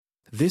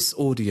This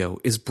audio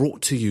is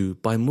brought to you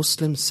by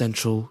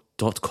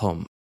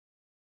MuslimCentral.com.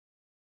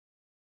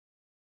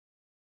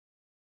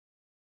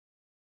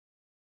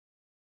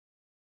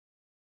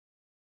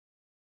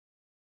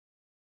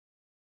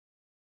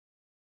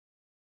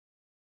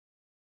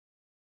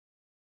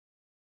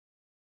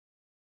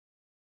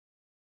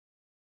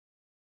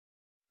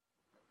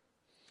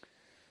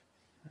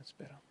 That's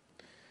better.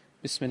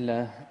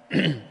 Bismillah.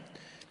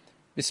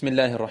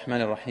 Bismillahir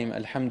Rahmanir Rahim.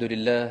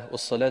 Alhamdulillah.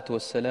 Wassalatu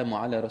wassalamu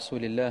ala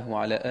Rasulillah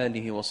wa ala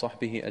alihi wa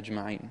sahbihi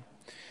ajma'in.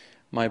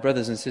 My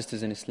brothers and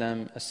sisters in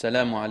Islam,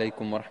 Assalamu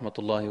alaikum wa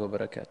rahmatullahi wa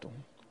barakatuh.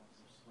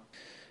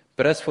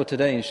 But as for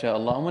today,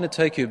 inshallah, I want to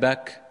take you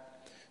back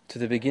to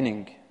the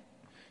beginning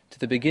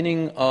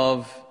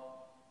of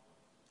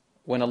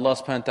when Allah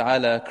subhanahu wa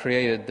ta'ala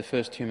created the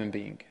first human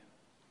being.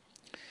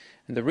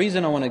 And the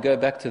reason I want to go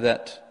back to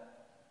that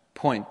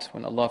point,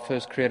 when Allah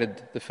first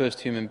created the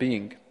first human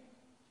being,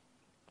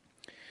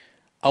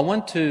 I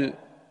want to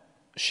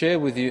share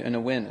with you an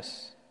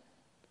awareness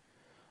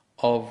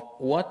of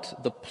what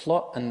the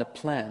plot and the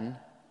plan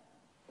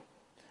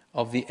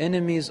of the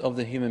enemies of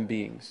the human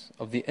beings,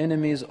 of the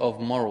enemies of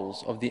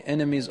morals, of the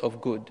enemies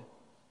of good,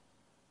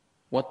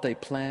 what they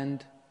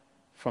planned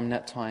from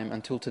that time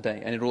until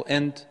today. And it will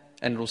end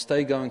and it will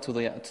stay going till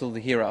the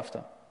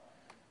hereafter,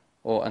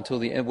 or until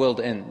the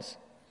world ends.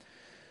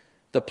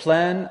 The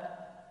plan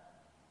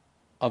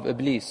of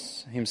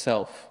Iblis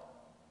himself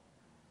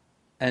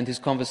and his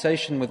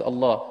conversation with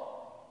Allah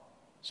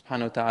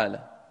subhanahu wa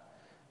ta'ala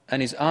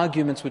and his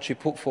arguments which he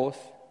put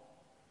forth,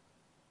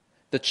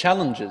 the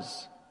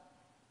challenges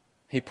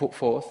he put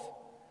forth,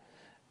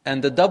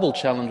 and the double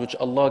challenge which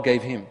Allah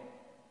gave him.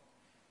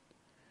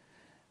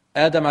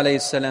 Adam alayhi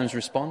salam's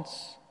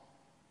response,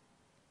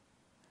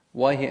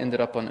 why he ended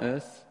up on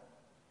earth,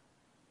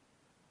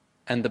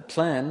 and the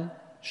plan,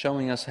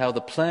 showing us how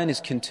the plan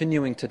is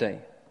continuing today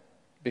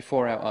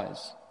before our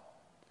eyes.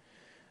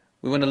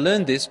 We want to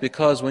learn this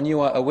because when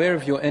you are aware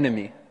of your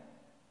enemy,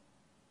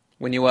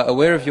 you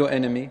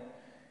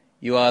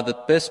are the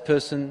best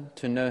person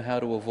to know how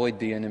to avoid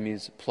the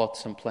enemy's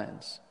plots and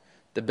plans.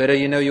 The better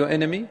you know your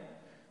enemy,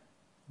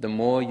 the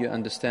more you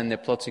understand their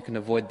plots, you can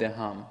avoid their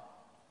harm.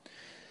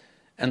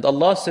 And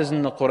Allah says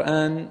in the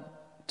Quran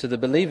to the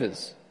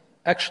believers,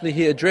 actually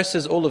He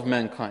addresses all of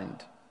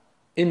mankind.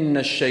 إِنَّ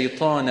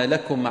الشَّيْطَانَ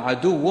لَكُمْ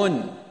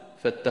عَدُوٌ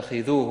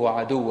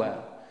فَاتَّخِذُوهُ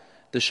عَدُوًا.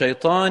 The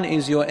shaitan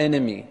is your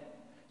enemy,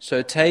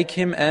 so take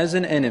him as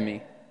an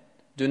enemy.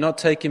 Do not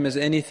take him as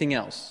anything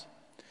else.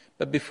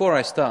 But before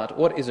I start,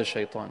 what is a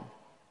shaitan?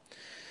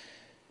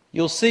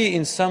 You'll see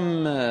in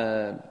some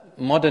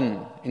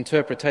modern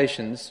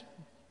interpretations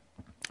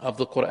of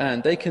the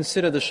Quran, they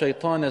consider the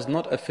shaitan as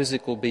not a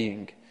physical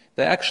being.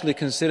 They actually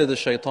consider the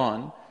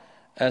shaitan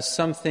as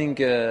something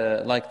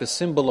like the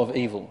symbol of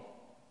evil.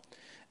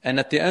 And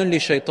that the only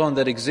shaitan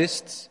that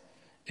exists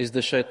is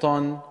the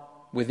shaitan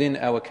within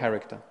our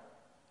character,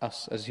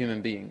 us as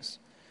human beings.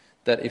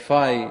 That if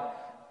I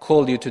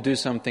call you to do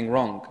something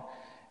wrong,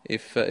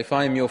 if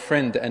I am your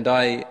friend and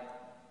I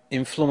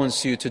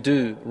influence you to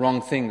do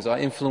wrong things, I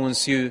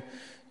influence you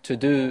to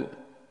do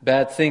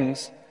bad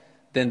things,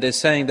 then they're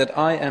saying that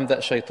I am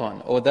that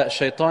shaitan, or that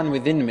shaitan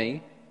within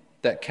me,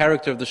 that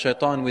character of the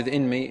shaitan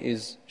within me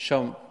is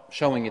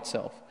showing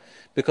itself.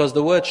 Because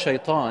the word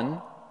shaitan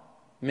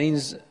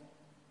means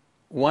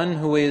one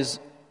who is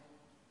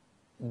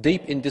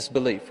deep in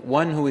disbelief,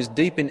 one who is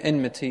deep in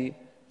enmity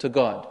to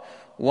God,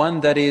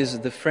 one that is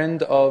the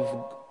friend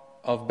of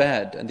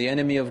bad and the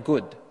enemy of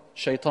good,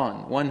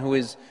 shaitan, one who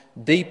is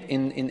deep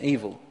in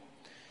evil.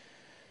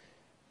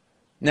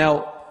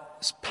 Now,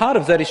 part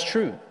of that is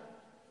true.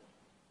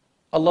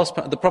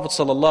 The Prophet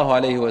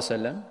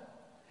ﷺ,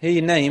 he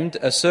named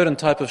a certain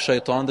type of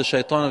shaitan, the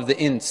shaitan of the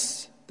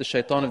ins, the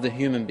shaitan of the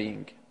human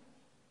being.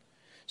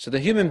 So the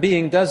human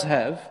being does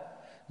have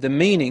the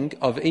meaning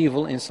of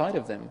evil inside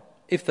of them,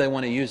 if they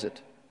want to use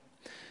it.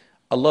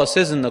 Allah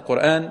says in the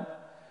Quran,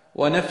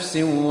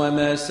 وَنَفْسٍ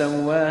وَمَا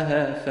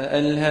سَوَّاهَا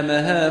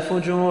فَأَلْهَمَهَا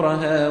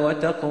فُجُورَهَا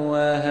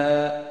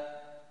وَتَقْوَاهَا.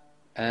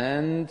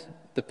 And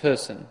the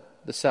person,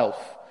 the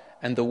self,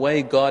 and the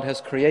way God has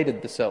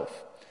created the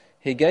self.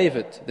 He gave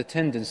it the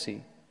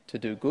tendency to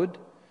do good,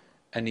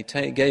 and He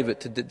gave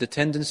it the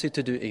tendency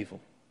to do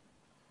evil.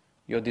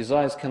 Your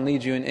desires can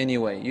lead you in any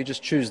way. You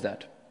just choose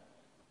that.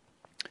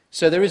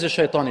 So there is a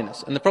shaitan in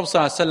us. And the Prophet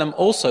ﷺ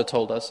also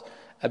told us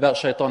about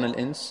shaitan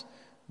al-ins,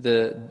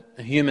 the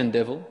human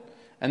devil,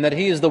 and that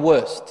he is the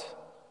worst.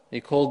 He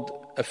called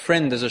a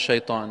friend as a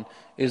shaitan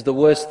is the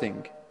worst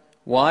thing.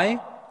 Why?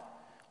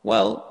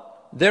 Well,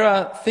 there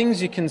are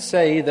things you can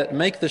say that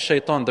make the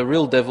shaitan, the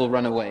real devil,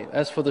 run away.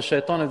 As for the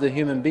shaitan of the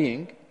human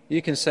being,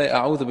 you can say,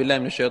 أعوذ بالله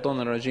من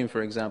الشيطان الرجيم,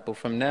 for example,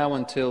 from now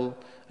until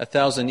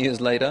 1,000 years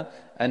later,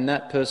 and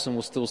that person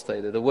will still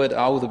stay there. The word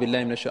أعوذ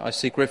بالله من الشيطان, I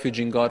seek refuge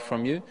in God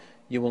from you,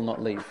 you will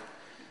not leave.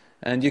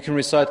 And you can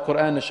recite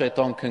Quran, the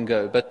shaitan can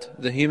go, but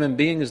the human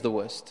being is the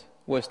worst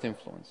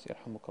influence,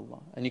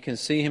 yarhamukallah. And you can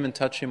see him and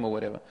touch him or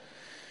whatever.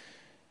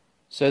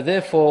 So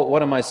therefore,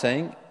 what am I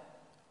saying?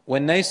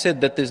 When they said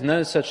that there's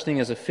no such thing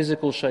as a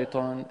physical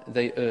shaitan,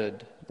 they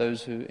erred.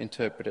 those who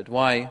interpreted.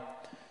 Why?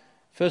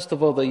 First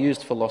of all, they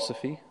used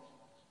philosophy,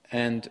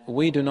 and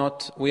we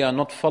are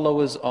not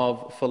followers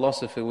of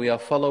philosophy. We are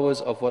followers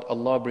of what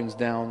Allah brings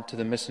down to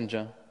the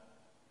Messenger,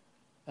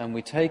 and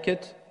we take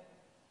it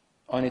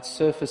on its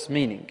surface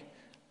meaning,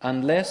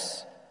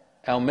 unless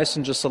our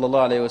Messenger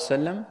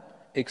ﷺ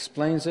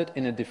explains it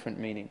in a different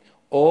meaning,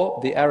 or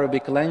the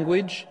Arabic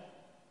language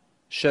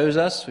shows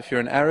us, if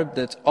you're an Arab,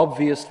 that's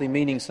obviously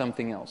meaning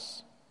something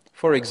else.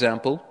 For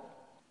example,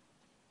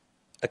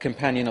 a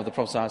companion of the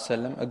Prophet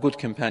ﷺ, a good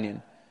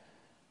companion,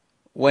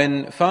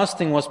 when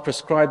fasting was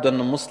prescribed on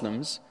the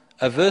Muslims,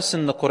 a verse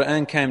in the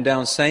Quran came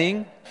down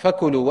saying,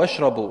 فَكُلُوا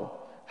وَاشْرَبُوا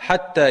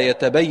حَتَّى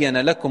يَتَبَيَّنَ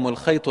لَكُمُ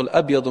الْخَيْطُ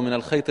الْأَبْيَضُ مِنَ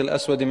الْخَيْطِ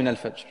الْأَسْوَدِ مِنَ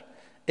الْفَجْرِ.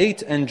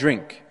 Eat and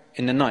drink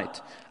in the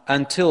night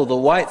until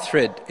the white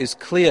thread is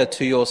clear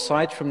to your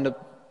sight from the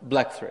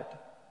black thread.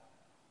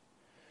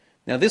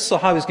 Now this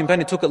Sahabi's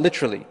companion took it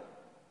literally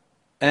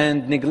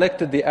and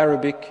neglected the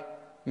Arabic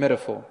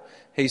metaphor.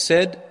 He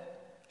said,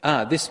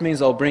 this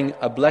means I'll bring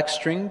a black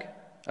string,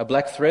 a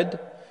black thread,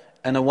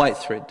 and a white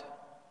thread.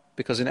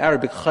 Because in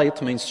Arabic,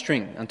 khayt means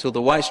string, until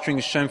the white string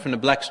is shown from the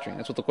black string.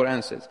 That's what the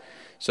Quran says.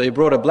 So he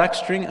brought a black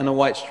string and a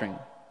white string.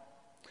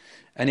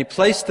 And he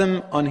placed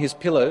them on his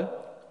pillow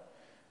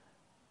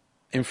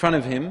in front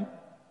of him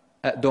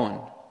at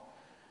dawn.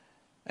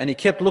 And he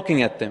kept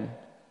looking at them.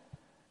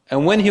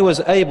 And when he was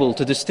able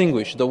to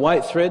distinguish the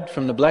white thread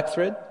from the black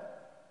thread,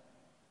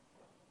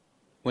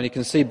 when he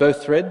can see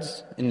both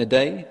threads in the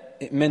day,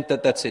 it meant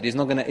that that's it. He's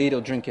not going to eat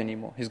or drink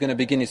anymore. He's going to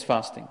begin his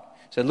fasting.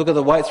 So look at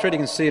the white thread, he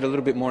can see it a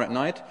little bit more at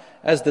night.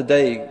 As the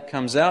day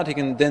comes out, he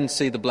can then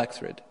see the black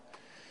thread.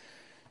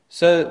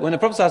 So when the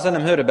Prophet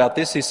ﷺ heard about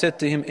this, he said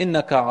to him,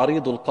 إِنَّكَ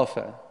عَرِيضُ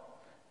الْقَفَى,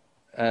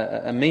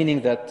 a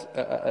meaning that,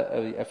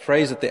 a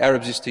phrase that the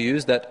Arabs used to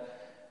use, that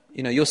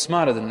you're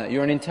smarter than that.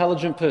 You're an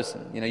intelligent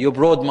person. You're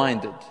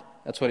broad-minded.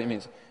 That's what it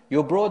means.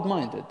 You're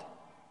broad-minded.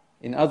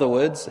 In other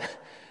words,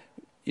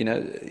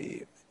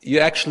 you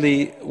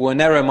actually were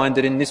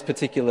narrow-minded in this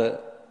particular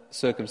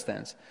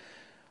circumstance.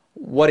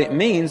 What it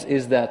means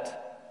is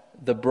that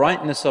the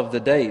brightness of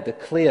the day, the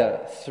clear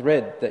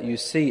thread that you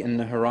see in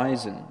the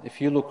horizon, if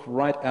you look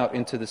right out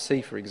into the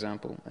sea, for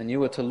example, and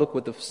you were to look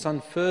where the sun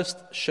first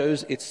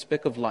shows its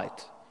speck of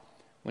light,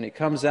 when it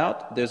comes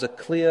out, there's a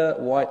clear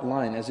white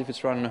line as if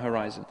it's right on the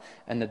horizon.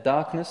 And the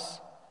darkness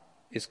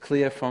is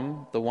clear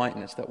from the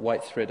whiteness, that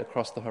white thread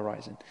across the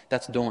horizon.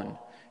 That's dawn.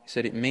 He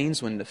said it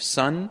means when the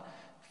sun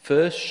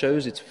first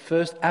shows its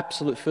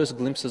absolute first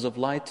glimpses of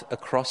light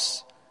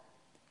across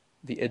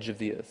the edge of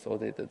the earth, or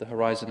the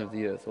horizon of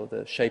the earth, or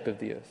the shape of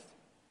the earth.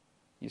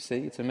 You see,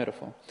 it's a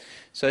metaphor.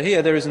 So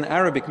here there is an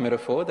Arabic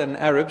metaphor that an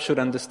Arab should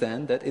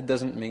understand that it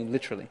doesn't mean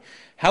literally.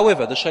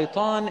 However, the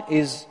shaitan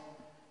is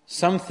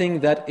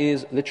something that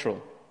is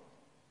literal.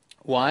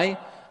 Why?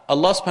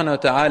 Allah subhanahu wa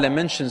ta'ala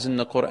mentions in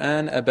the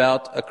Quran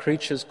about a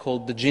creatures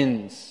called the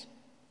jinns.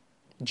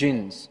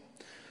 Jinns.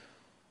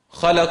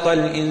 خَلَقَ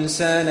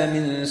الْإِنسَانَ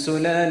مِن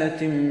سُلَالَةٍ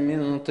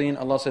مِّن طِينٍ.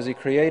 Allah says He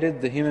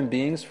created the human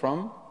beings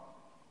from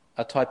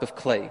a type of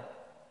clay.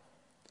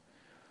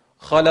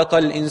 خَلَقَ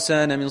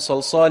الْإِنسَانَ مِن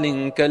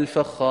صَلْصَالٍ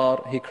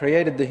كَالْفَخَّارِ. He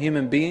created the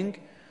human being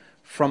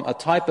from a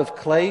type of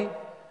clay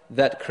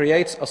that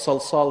creates a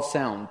salsal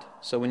sound.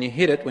 So when you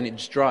hit it, when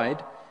it's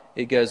dried,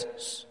 it goes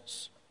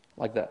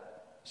like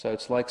that. So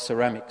it's like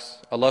ceramics.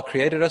 Allah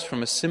created us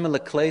from a similar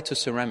clay to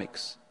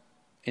ceramics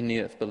in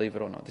the earth, believe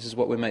it or not. This is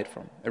what we're made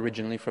from,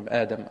 originally from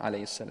Adam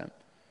alayhi salam.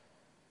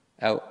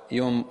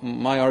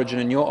 My origin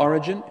and your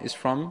origin is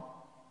from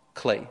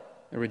clay,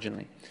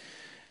 originally.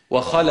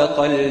 وَخَلَقَ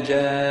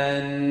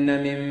الْجَانَّ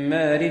مِن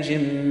مَّارِجٍ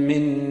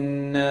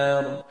مِّن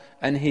نَارٍ.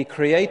 And He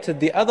created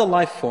the other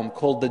life form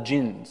called the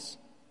jinns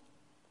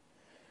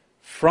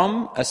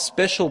from a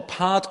special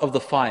part of the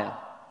fire.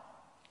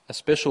 A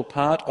special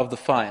part of the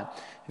fire.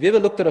 Have you ever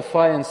looked at a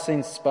fire and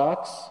seen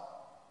sparks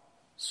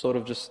sort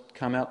of just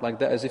come out like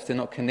that as if they're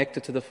not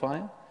connected to the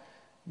fire?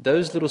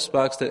 Those little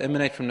sparks that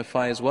emanate from the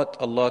fire is what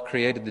Allah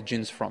created the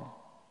jinns from.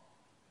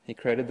 He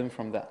created them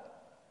from that.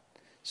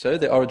 So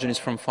the origin is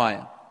from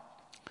fire.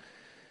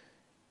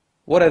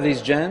 What are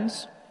these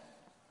jinns?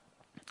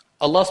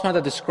 Allah subhanahu wa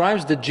ta'ala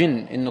describes the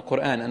jinn in the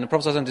Quran, and the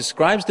Prophet ﷺ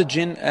describes the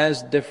jinn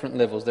as different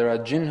levels. There are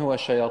jinn who are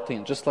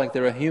shayateen, just like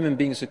there are human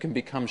beings who can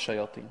become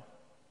shayateen,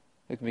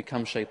 who can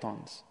become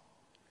shaitans.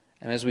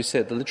 And as we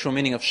said, the literal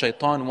meaning of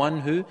shaitan,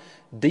 one who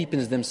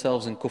deepens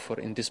themselves in kufr,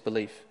 in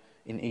disbelief,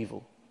 in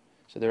evil.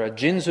 So there are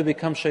jinns who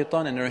become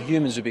shaitan, and there are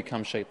humans who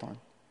become shaitan.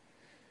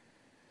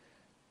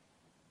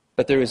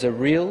 But there is a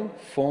real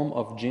form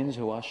of jinns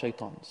who are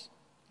shaitans.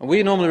 And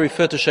we normally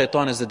refer to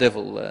shaitan as the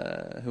devil,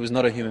 who is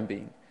not a human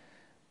being.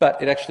 But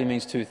it actually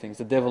means two things,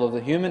 the devil of the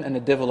human and the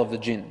devil of the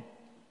jinn.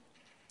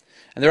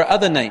 And there are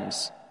other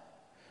names.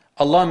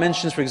 Allah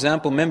mentions, for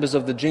example, members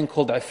of the jinn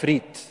called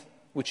Ifrit,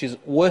 which is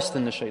worse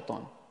than the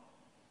shaitan.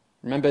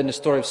 Remember in the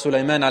story of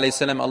Sulaiman alayhi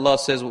salam, Allah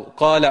says,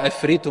 قَالَ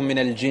عِفْرِيتٌ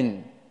مِنَ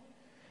الْجِنِّ.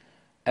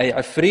 A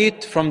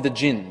Ifrit from the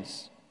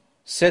jinns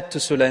said to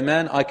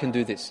Sulaiman, I can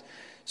do this.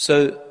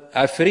 So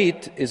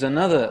Ifrit is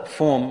another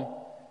form,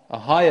 a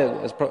higher,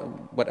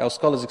 what our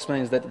scholars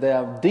explain is that they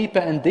are deeper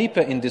and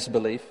deeper in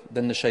disbelief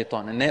than the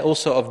shaitan, and they're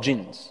also of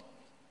jinns.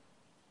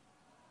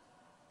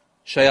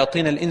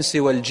 Shayateen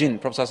al-insi wal-jinn.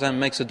 Prophet ﷺ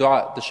makes a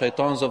dua, the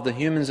shaitans of the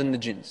humans and the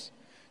jinns.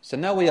 So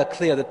now we are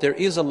clear that there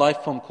is a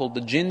life form called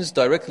the jinns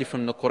directly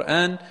from the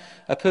Quran.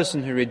 A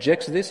person who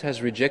rejects this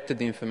has rejected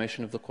the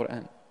information of the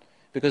Quran.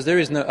 Because there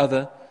is no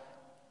other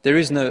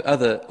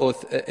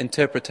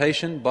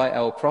interpretation by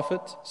our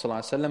Prophet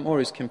ﷺ or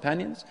his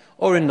companions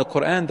or in the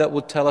Quran that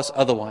would tell us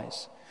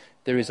otherwise.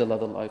 There is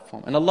another life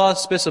form. And Allah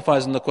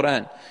specifies in the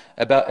Quran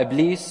about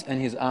Iblis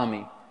and his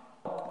army.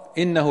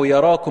 إِنَّهُ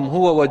يَرَاكُمْ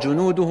هُوَ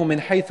وَجُنُودُهُ مِنْ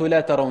حَيْثُ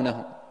لَا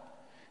تَرَوْنَهُ.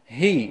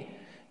 He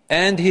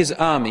and his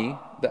army,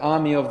 the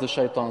army of the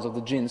shaitans, of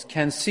the jinns,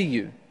 can see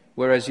you,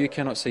 whereas you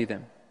cannot see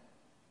them.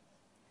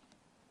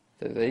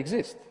 They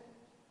exist.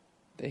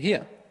 They're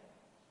here.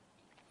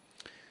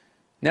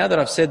 Now that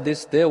I've said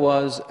this, there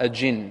was a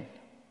jinn.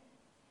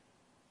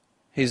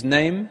 His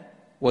name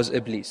was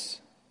Iblis.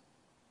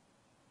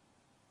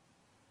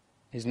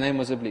 His name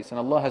was Iblis. And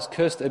Allah has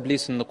cursed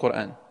Iblis in the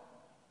Quran.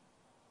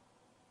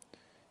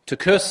 To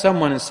curse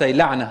someone and say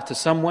la'nah to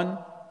someone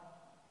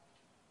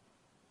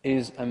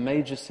is a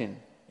major sin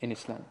in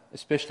Islam,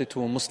 especially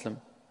to a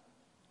Muslim.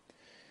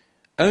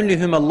 Only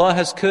whom Allah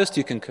has cursed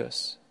you can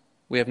curse.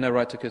 We have no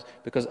right to curse.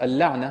 Because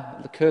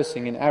al-la'nah, the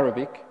cursing in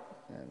Arabic,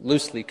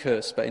 loosely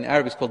curse, but in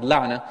Arabic it's called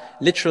la'na,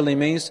 literally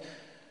means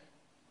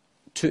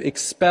to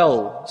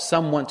expel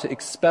someone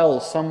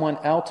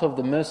out of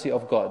the mercy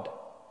of God.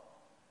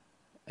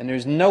 And there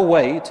is no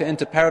way to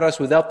enter paradise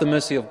without the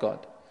mercy of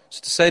God. So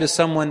to say to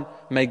someone,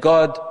 may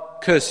God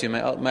curse you,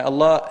 may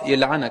Allah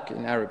yal'anak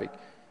in Arabic,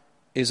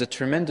 is a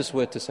tremendous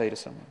word to say to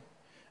someone.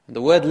 And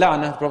the word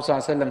la'na, the Prophet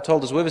ﷺ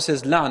told us, whoever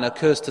says la'na,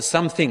 curse to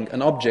something,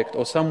 an object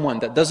or someone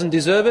that doesn't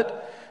deserve it,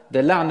 the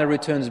la'na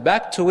returns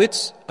back to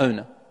its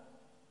owner,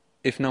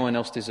 if no one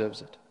else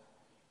deserves it.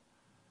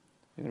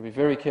 You're going to be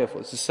very careful.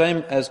 It's the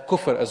same as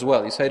kufr as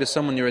well. You say to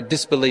someone, you're a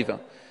disbeliever.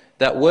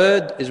 That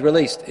word is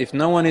released. If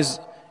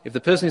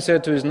the person you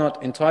said to is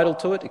not entitled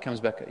to it, it comes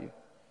back at you.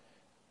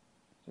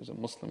 As a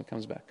Muslim, it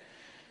comes back.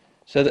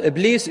 So the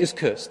Iblis is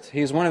cursed.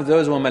 He is one of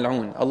those who are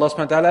mal'oon. Allah subhanahu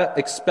wa ta'ala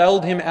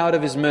expelled him out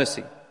of his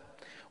mercy.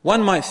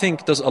 One might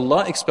think, does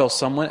Allah expel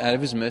someone out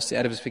of his mercy,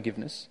 out of his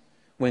forgiveness?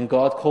 When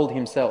God called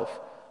himself,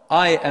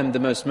 I am the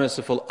most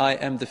merciful, I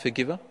am the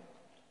forgiver.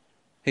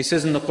 He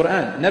says in the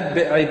Quran,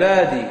 نَبِّئْ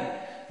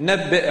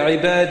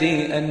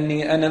عِبَادِي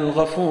أَنِّي أَنَا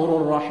الْغَفُورُ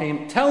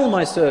الرَّحِيمُ. Tell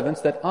my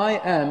servants that I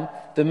am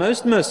the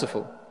most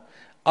merciful.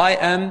 I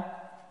am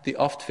the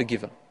oft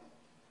forgiver.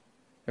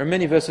 There are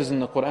many verses in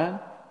the Quran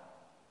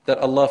that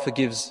Allah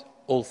forgives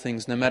all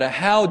things, no matter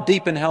how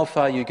deep and how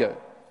far you go.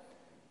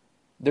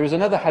 There is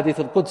another hadith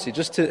al-Qudsi,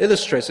 just to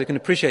illustrate so you can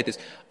appreciate this.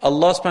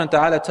 Allah subhanahu wa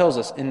ta'ala tells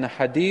us in the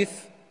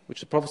hadith,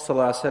 which the Prophet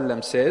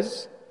ﷺ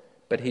says,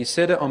 but he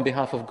said it on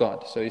behalf of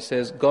God. So he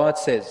says, God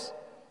says.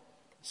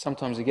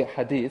 Sometimes you get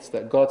hadiths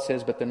that God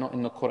says, but they're not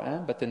in the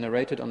Quran, but they're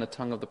narrated on the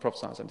tongue of the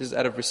Prophet ﷺ. This is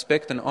out of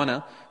respect and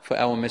honor for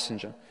our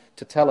messenger,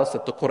 to tell us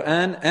that the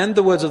Quran and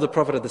the words of the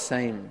Prophet are the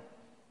same.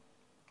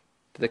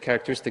 The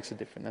characteristics are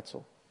different, that's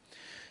all.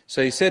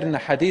 So he said in the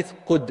hadith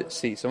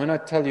Qudsi. So when I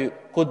tell you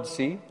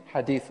Qudsi,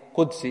 hadith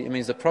Qudsi, it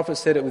means the Prophet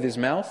said it with his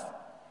mouth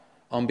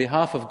on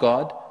behalf of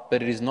God,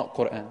 but it is not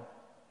Quran.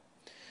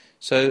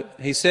 So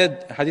he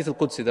said, hadith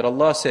al-Qudsi, that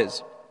Allah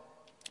says,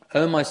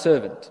 O my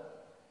servant,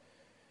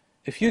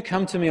 if you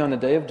come to me on the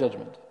day of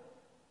judgment,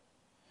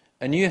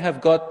 and you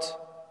have got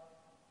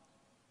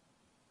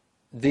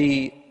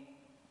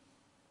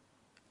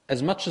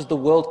as much as the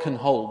world can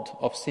hold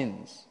of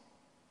sins,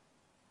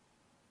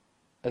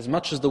 as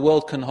much as the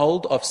world can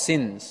hold of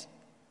sins,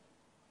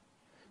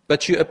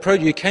 but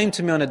you came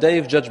to me on a day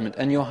of judgment,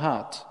 and your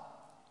heart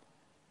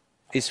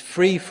is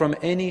free from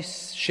any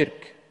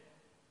shirk,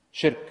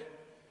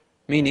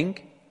 meaning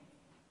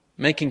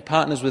making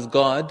partners with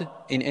God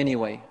in any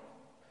way.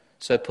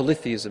 So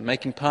polytheism,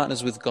 making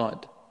partners with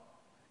God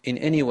in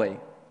any way.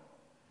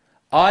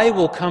 I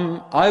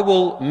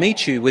will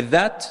meet you with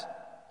that,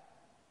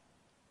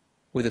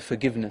 with a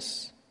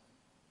forgiveness,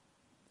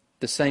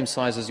 the same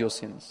size as your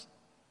sins.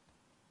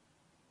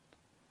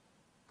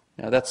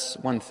 Now that's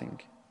one thing.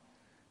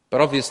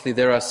 But obviously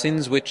there are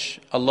sins which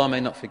Allah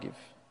may not forgive.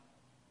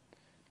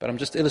 But I'm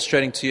just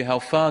illustrating to you how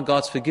far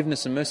God's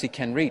forgiveness and mercy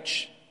can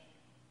reach.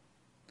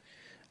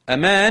 A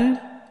man,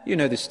 you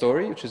know this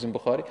story, which is in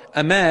Bukhari.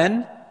 A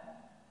man,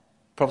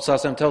 Prophet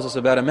ﷺ tells us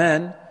about a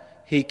man,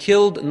 he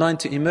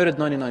murdered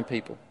 99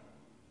 people,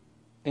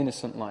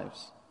 innocent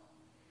lives.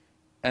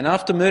 And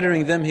after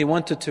murdering them, he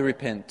wanted to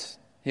repent.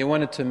 He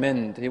wanted to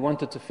mend. He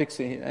wanted to fix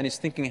it. And he's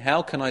thinking,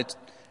 how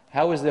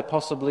is there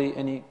possibly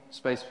any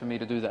space for me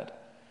to do that?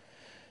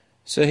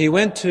 So he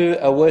went to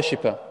a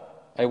worshipper.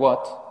 A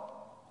what?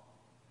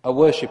 A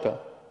worshipper.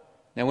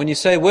 Now when you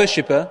say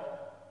worshipper,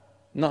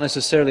 not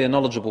necessarily a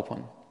knowledgeable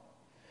one.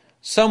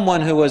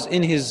 Someone who was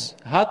in his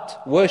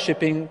hut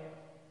worshipping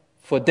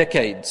for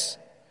decades,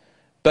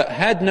 but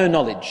had no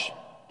knowledge.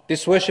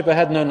 This worshipper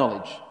had no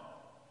knowledge.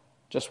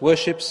 Just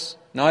worships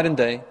night and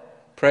day,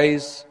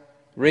 prays,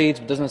 reads,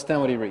 but doesn't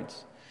understand what he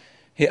reads.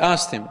 He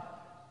asked him,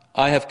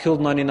 I have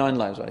killed 99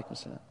 lives, alaykum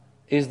salam.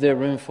 Is there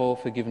room for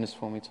forgiveness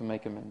for me to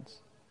make amends?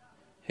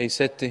 He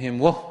said to him,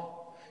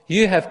 whoa,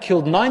 you have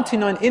killed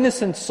 99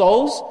 innocent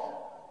souls.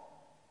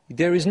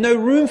 There is no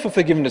room for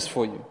forgiveness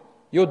for you.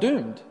 You're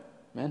doomed.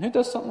 Man, who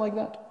does something like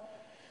that?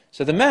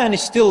 So the man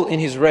is still in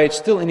his rage,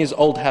 still in his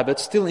old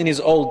habits, still in his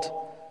old,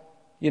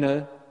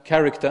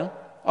 character.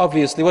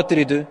 Obviously, what did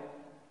he do?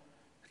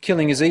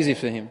 Killing is easy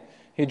for him.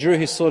 He drew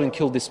his sword and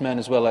killed this man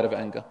as well out of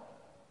anger.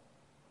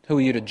 Who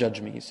are you to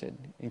judge me, he said,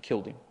 and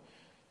killed him.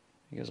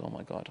 He goes, oh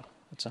my God,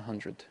 that's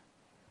 100.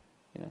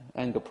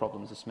 Anger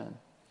problems, this man.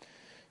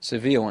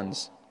 Severe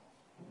ones.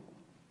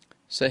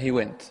 So he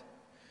went.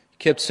 He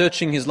kept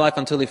searching his life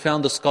until he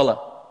found a scholar.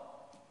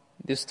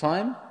 This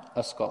time,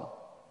 a scholar.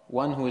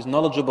 One who is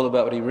knowledgeable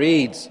about what he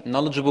reads,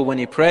 knowledgeable when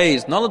he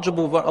prays,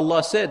 knowledgeable of what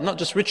Allah said, not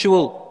just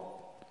ritual.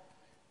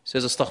 He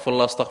says,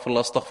 astaghfirullah,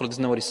 astaghfirullah, astaghfirullah,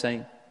 doesn't know what he's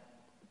saying.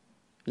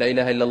 La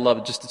ilaha illallah,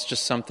 but it's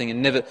just something.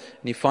 And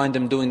you find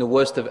them doing the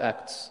worst of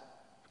acts.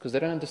 Because they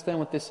don't understand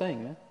what they're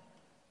saying, man.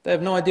 They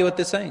have no idea what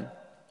they're saying.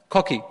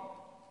 Cocky.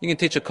 You can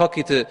teach a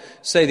cocky to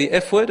say the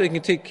F word, or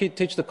you can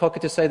teach the cocky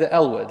to say the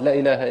L word. La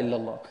ilaha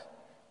illallah.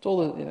 It's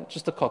all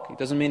just a cocky. It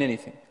doesn't mean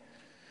anything.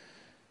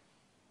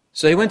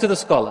 So he went to the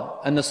scholar,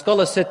 and the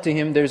scholar said to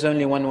him, there is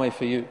only one way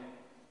for you.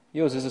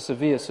 Yours is a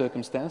severe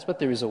circumstance, but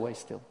there is a way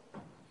still.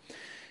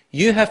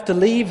 You have to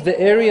leave the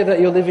area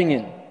that you're living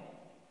in.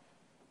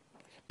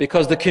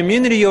 Because the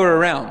community you're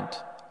around,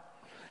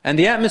 and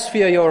the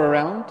atmosphere you're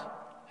around,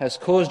 has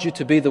caused you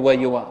to be the way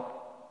you are.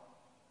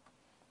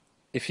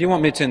 If you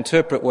want me to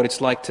interpret what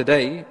it's like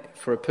today,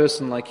 for a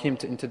person like him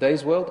in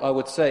today's world, I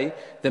would say,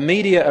 the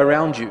media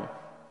around you,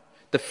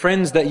 the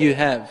friends that you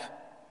have,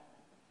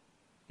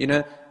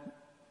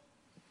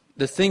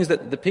 the things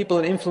that the people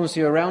that influence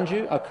you around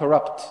you are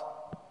corrupt.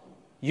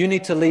 You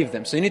need to leave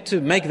them. So you need to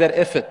make that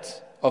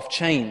effort of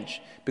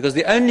change. Because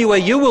the only way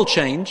you will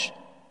change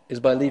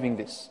is by leaving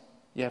this.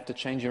 You have to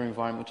change your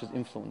environment which has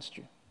influenced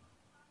you.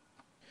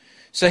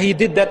 So he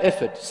did that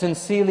effort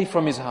sincerely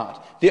from his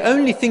heart. The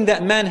only thing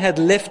that man had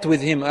left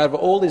with him out of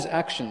all his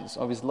actions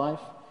of his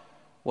life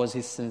was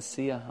his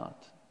sincere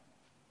heart.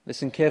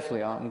 Listen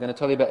carefully. I'm going to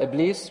tell you about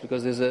Iblis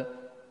because there's a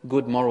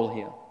good moral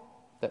here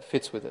that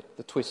fits with it,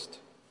 the twist.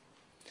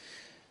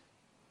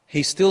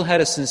 He still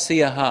had a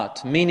sincere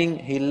heart, meaning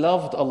he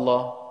loved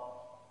Allah,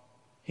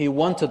 he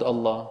wanted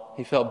Allah,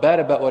 he felt bad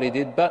about what he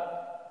did,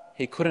 but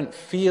he couldn't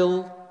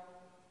feel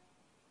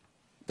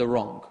the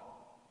wrong.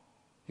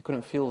 He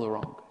couldn't feel the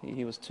wrong.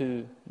 He was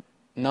too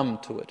numb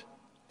to it.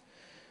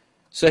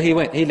 So he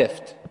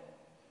left.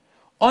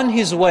 On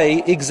his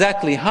way,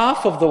 exactly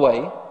half of the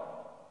way,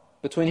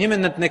 between him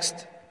and the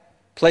next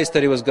place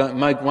that he was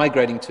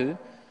migrating to,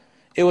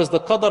 it was the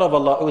qadr of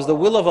Allah, it was the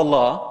will of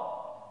Allah,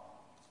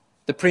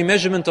 the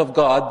pre-measurement of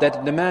God,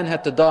 that the man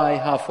had to die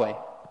halfway.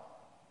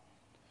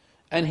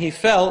 And he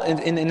fell,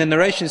 in the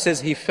narration it says,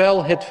 he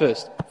fell head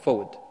first,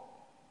 forward.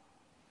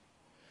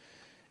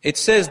 It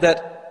says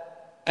that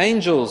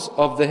angels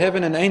of the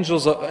heaven and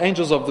angels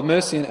of the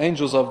mercy and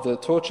angels of the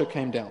torture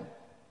came down.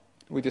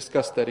 We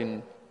discussed that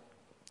in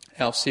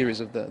our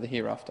series of the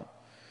hereafter.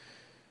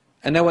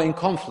 And they were in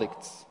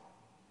conflicts,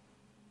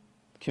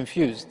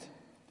 confused.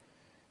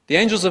 The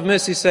angels of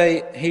mercy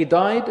say, he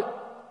died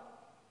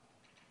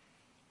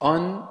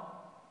on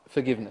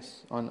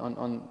forgiveness,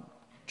 on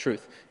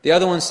truth. The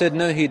other one said,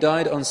 no, he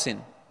died on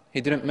sin. He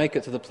didn't make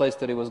it to the place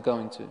that he was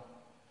going to.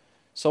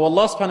 So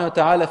Allah subhanahu wa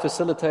ta'ala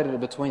facilitated it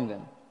between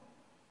them.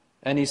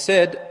 And He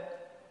said,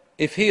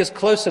 if he is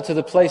closer to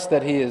the place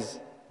that he is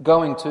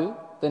going to,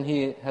 then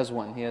he has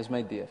won, he has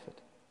made the effort.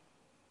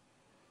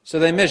 So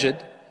they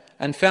measured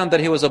and found that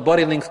he was a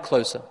body length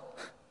closer.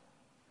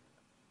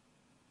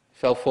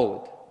 Fell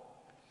forward.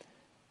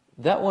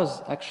 That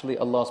was actually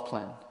Allah's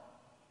plan.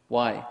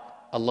 Why?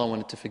 Allah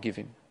wanted to forgive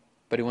him,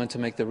 but He wanted to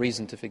make the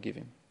reason to forgive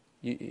him.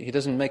 He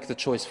doesn't make the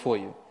choice for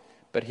you,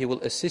 but He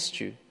will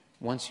assist you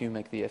once you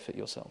make the effort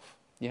yourself.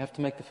 You have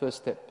to make the first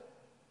step.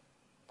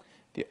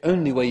 The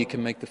only way you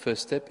can make the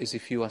first step is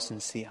if you are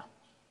sincere,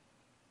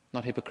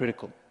 not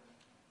hypocritical.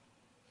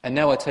 And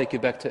now I take you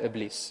back to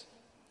Iblis.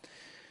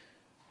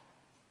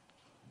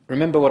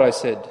 Remember what I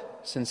said,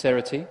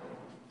 sincerity.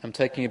 I'm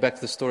taking you back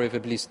to the story of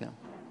Iblis now.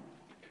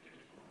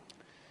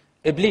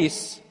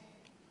 Iblis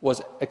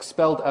was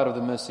expelled out of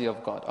the mercy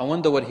of God. I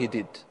wonder what he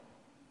did.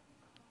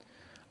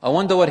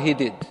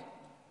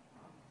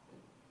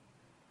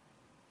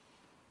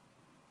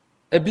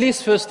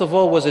 Iblis, first of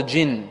all, was a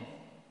jinn.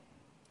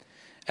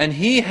 And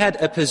he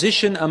had a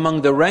position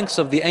among the ranks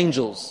of the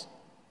angels.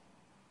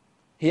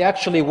 He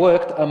actually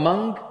worked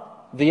among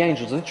the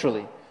angels,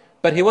 literally.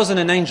 But he wasn't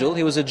an angel,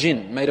 he was a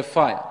jinn, made of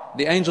fire.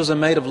 The angels are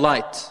made of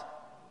light.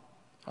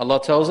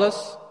 Allah tells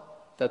us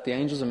that the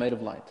angels are made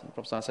of light. The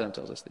Prophet ﷺ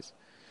tells us this.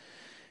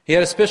 He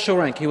had a special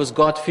rank. He was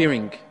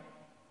God-fearing.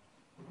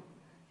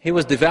 He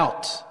was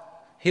devout.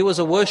 He was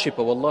a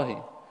worshipper, wallahi.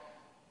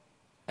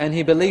 And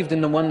he believed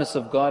in the oneness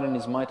of God and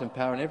His might and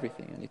power and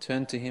everything. And he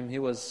turned to Him. He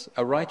was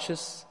a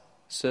righteous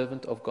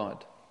servant of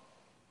God,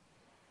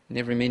 in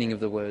every meaning of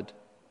the word.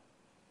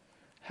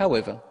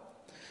 However,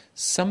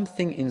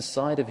 something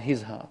inside of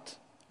his heart.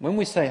 When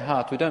we say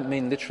heart, we don't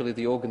mean literally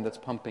the organ that's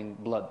pumping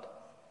blood.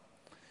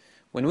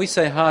 When we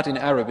say heart in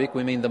Arabic,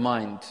 we mean the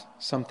mind,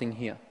 something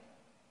here,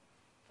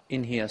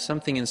 in here,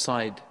 something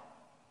inside.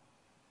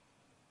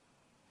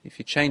 If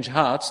you change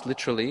hearts,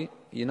 literally,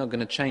 you're not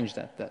going to change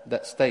that.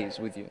 That stays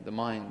with you, the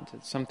mind,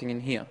 it's something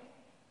in here.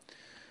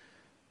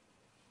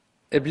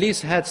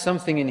 Iblis had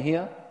something in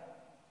here,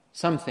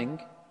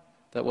 something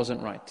that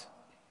wasn't right.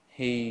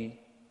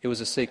 It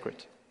was a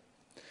secret.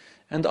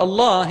 And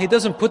Allah, He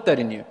doesn't put that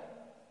in you.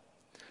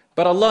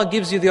 But Allah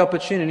gives you the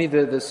opportunity,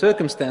 the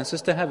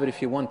circumstances to have it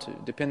if you want to,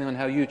 depending on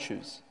how you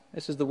choose.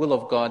 This is the will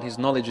of God. His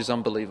knowledge is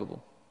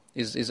unbelievable.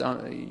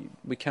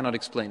 We cannot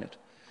explain it.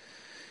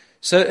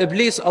 So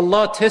Iblis,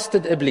 Allah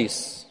tested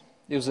Iblis.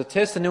 It was a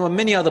test, and there were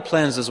many other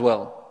plans as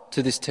well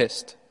to this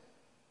test.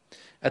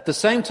 At the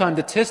same time,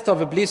 the test of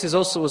Iblis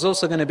was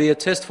also going to be a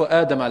test for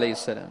Adam alayhi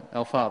salam,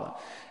 our father.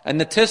 And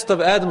the test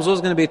of Adam was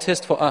also going to be a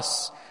test for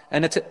us.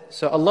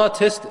 So Allah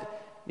tested,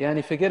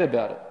 forget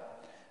about it.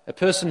 A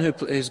person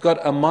who's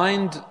got a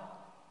mind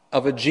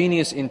of a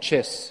genius in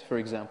chess, for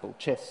example,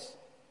 chess.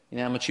 You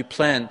know how much you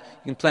plan?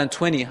 You can plan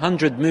 20,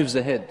 100 moves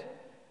ahead.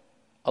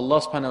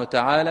 Allah subhanahu wa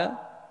ta'ala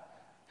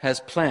has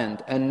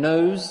planned and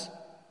knows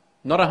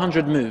not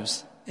 100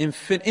 moves,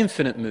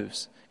 infinite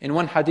moves. In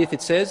one hadith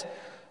it says,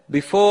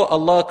 before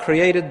Allah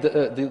created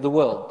the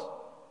world,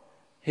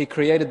 He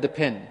created the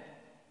pen.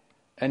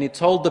 And He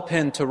told the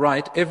pen to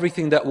write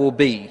everything that will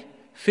be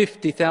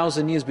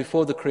 50,000 years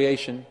before the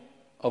creation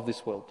of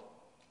this world.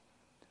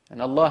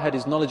 And Allah had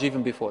His knowledge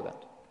even before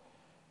that.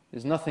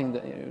 There's nothing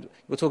that,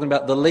 we're talking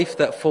about the leaf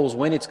that falls,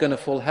 when it's going to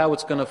fall, how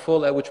it's going to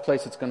fall, at which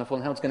place it's going to fall,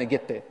 and how it's going to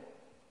get there.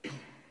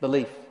 The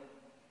leaf.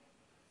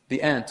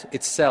 The ant,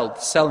 its cell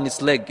in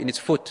its leg, in its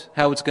foot,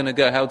 how it's going to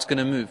go, how it's going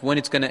to move, when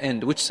it's going to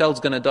end, which cell's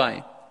going to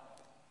die.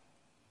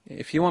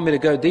 If you want me to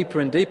go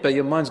deeper and deeper,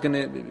 your mind's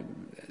going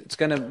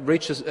to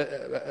reach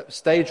a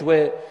stage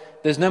where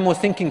there's no more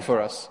thinking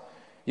for us.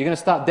 You're going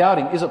to start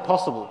doubting, is it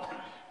possible?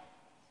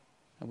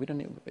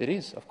 And it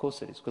is, of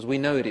course it is, because we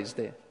know it is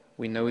there.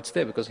 We know it's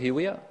there because here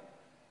we are.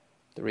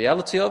 The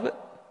reality of it,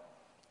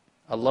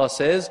 Allah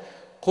says,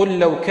 قُلْ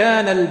لَوْ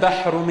كَانَ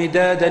الْبَحْرُ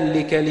مِدَادًا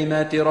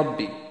لِكَلِمَاتِ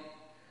رَبِّي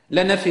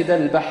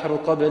لَنَفِدَ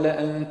الْبَحْرُ قَبْلَ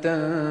أَن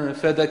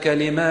تَنفَدَ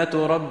كَلِمَاتُ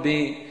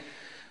رَبِّي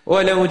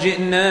وَلَوْ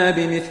جِئْنَا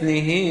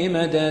بِمِثْلِهِ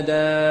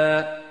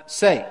مَدَدًا.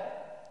 Say,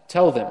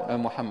 tell them, O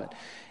Muhammad,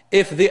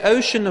 if the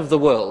ocean of the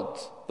world,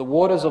 the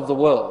waters of the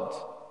world,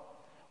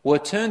 were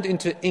turned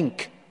into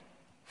ink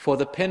for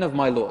the pen of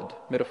my Lord,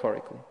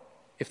 metaphorically,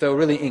 if they were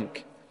really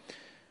ink,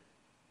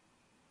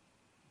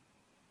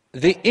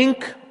 the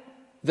ink,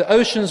 the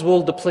oceans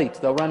will deplete,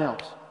 they'll run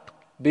out.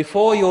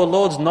 Before your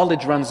Lord's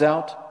knowledge runs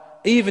out,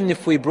 even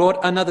if we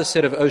brought another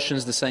set of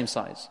oceans the same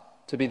size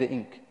to be the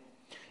ink.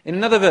 In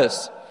another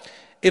verse,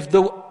 if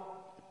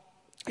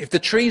the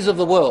trees of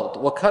the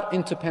world were cut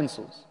into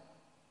pencils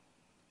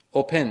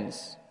or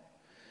pens,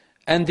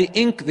 and the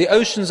ink, the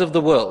oceans of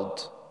the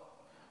world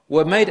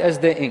were made as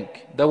their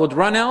ink, they would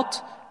run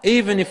out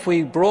even if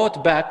we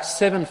brought back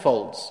 7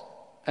 folds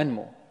and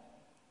more.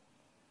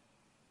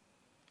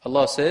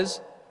 Allah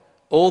says,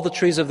 all the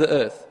trees of the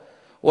earth,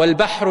 وَالْبَحْرُ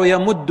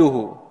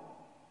يَمُدُّهُ,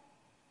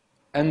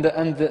 and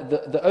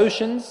the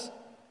oceans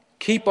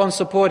keep on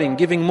supporting,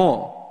 giving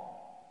more.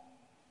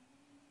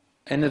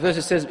 And the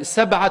verse says,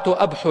 سَبْعَةُ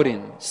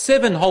أَبْحُرٍ,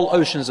 7 whole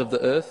oceans of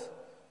the earth,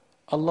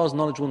 Allah's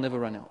knowledge will never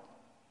run out.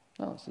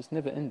 No, it's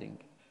never ending.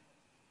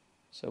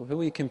 So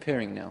who are you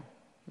comparing now?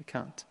 We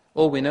can't.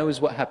 All we know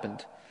is what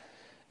happened.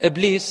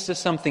 Iblis says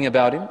something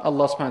about him.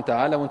 Allah subhanahu wa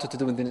ta'ala wanted to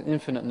do with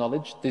infinite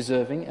knowledge,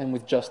 deserving and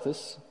with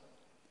justice.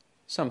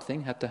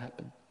 Something had to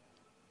happen.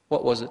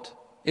 What was it?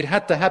 It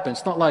had to happen.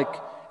 It's not like,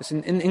 it's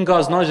in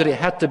God's knowledge that it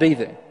had to be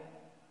there.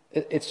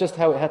 It's just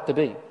how it had to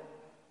be.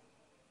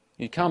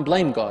 You can't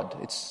blame God.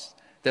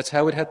 That's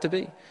how it had to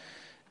be.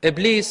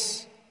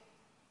 Iblis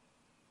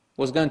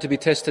was going to be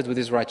tested with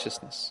his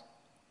righteousness.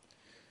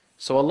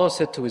 So Allah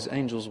said to His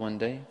angels one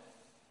day,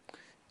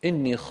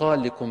 إِنِّي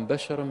خَالِقٌ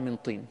بَشَرًا مِّن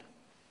طِينٍ.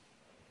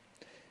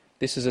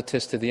 This is a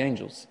test to the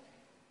angels.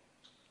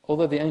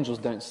 Although the angels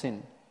don't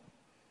sin,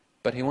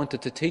 but He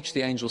wanted to teach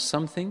the angels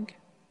something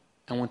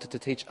and wanted to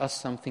teach us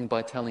something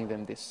by telling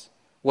them this.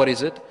 What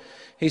is it?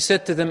 He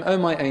said to them, O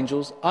my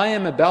angels, I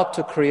am about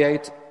to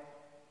create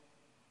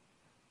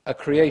a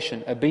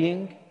creation, a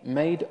being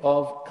made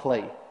of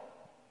clay.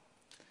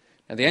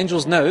 Now the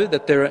angels know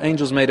that there are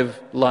angels made of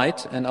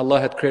light, and Allah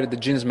had created the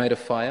jinns made of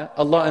fire.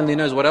 Allah only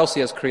knows what else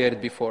He has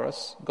created before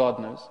us. God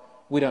knows.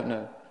 We don't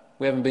know.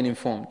 We haven't been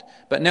informed.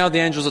 But now the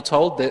angels are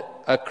told that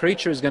a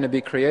creature is going to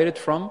be created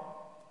from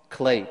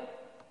clay.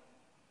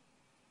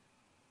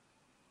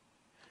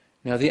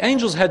 Now the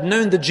angels had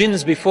known the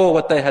jinns before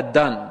what they had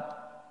done.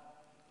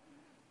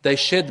 They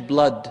shed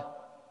blood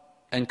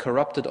and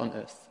corrupted on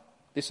earth.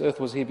 This earth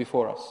was here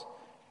before us,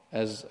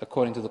 as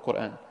according to the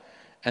Quran.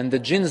 And the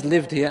jinns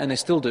lived here, and they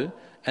still do,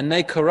 and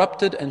they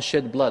corrupted and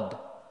shed blood.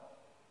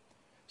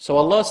 So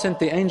Allah sent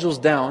the angels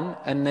down,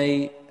 and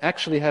they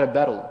actually had a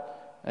battle,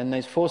 and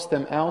they forced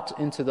them out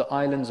into the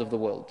islands of the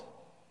world.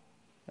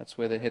 That's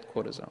where their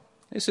headquarters are.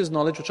 This is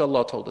knowledge which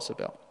Allah told us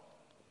about.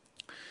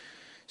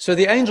 So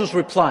the angels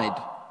replied,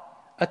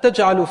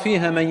 أَتَجْعَلُ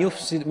فِيهَا مَنْ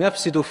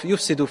يُفْسِدُ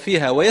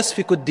فِيهَا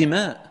وَيَسْفِكُ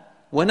الدِّمَاءِ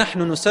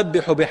وَنَحْنُ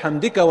نُسَبِّحُ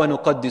بِحَمْدِكَ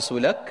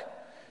وَنُقَدِّسُ لَكَ.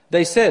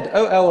 They said,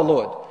 O our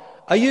Lord,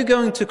 are you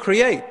going to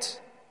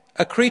create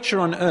a creature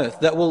on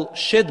earth that will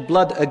shed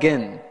blood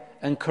again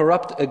and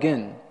corrupt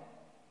again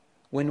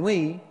when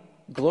we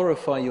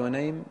glorify your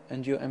name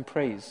and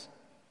praise?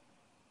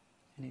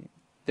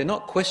 They're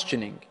not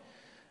questioning,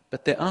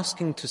 but they're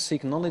asking to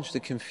seek knowledge.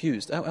 They're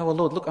confused. Oh, our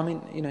Lord, look,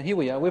 here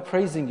we are, we're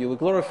praising you, we're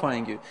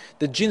glorifying you.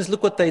 The jinns,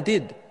 look what they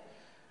did.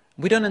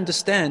 We don't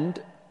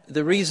understand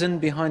the reason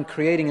behind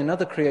creating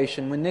another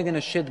creation when they're going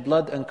to shed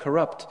blood and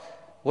corrupt.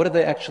 What are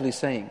they actually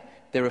saying?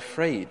 They're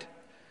afraid.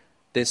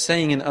 They're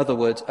saying, in other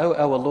words, oh,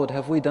 our Lord,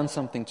 have we done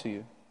something to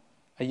you?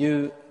 Are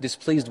you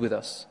displeased with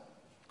us?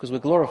 Because we're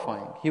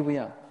glorifying. Here we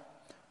are.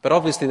 But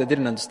obviously they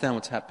didn't understand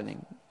what's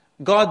happening.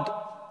 God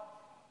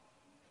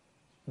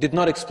did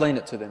not explain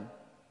it to them.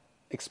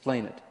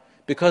 Explain it.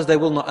 Because they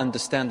will not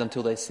understand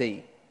until they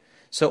see.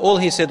 So all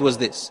he said was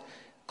this.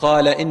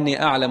 قَالَ إِنِّي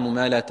أَعْلَمُ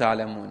مَا لَا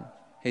تَعْلَمُونَ.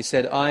 He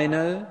said, I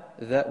know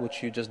that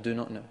which you just do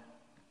not know.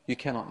 You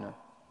cannot know.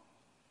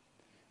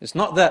 It's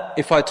not that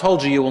if I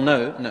told you, you will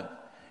know. No.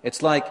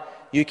 It's like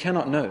you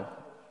cannot know,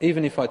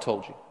 even if I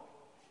told you.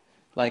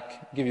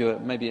 Like, give you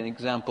maybe an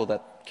example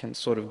that can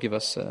sort of give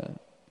us a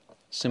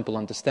simple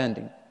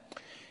understanding.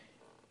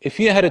 If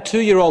you had a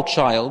 2-year-old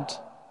child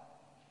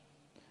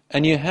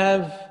and you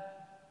have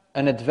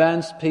an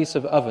advanced piece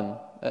of oven,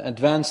 an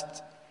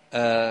advanced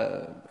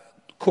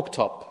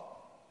cooktop,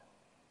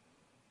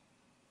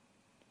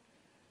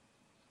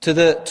 to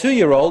the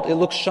 2-year-old it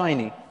looks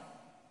shiny,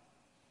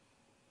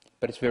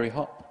 but it's very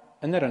hot,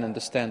 and they don't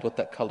understand what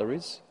that color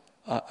is.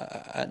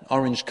 An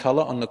orange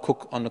color on the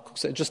cook.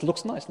 It just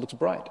looks nice, looks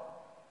bright.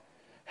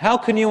 How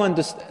can you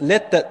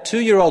let that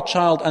 2-year-old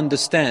child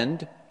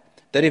understand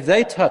that if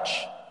they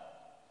touch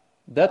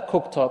that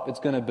cooktop, it's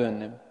going to burn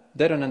them?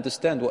 They don't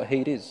understand what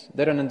heat is.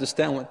 They don't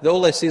understand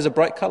all they see is a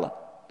bright color.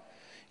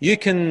 You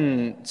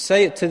can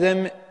say it to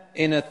them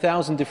in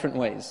 1,000 different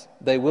ways.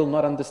 They will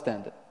not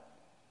understand it.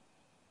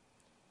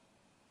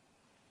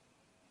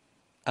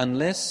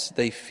 Unless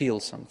they feel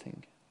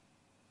something.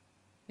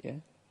 Yeah?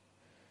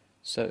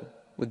 So,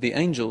 with the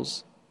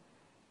angels,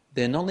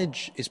 their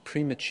knowledge is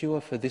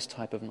premature for this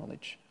type of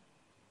knowledge.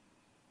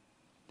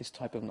 This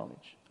type of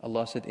knowledge.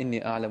 Allah said,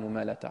 إِنِّي أَعْلَمُ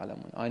مَا لَا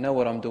تَعْلَمُونَ. I know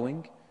what I'm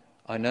doing.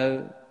 I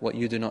know what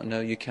you do not know.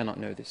 You cannot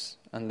know this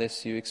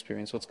unless you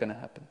experience what's going to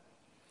happen.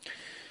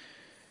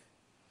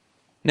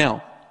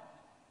 Now,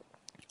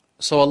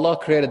 so Allah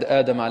created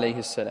Adam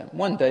alayhi salam.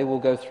 One day we'll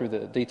go through the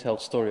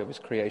detailed story of his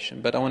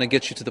creation, but I want to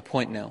get you to the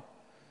point now.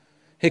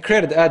 He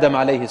created Adam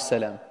alayhi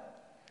salam.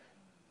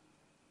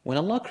 When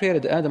Allah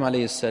created Adam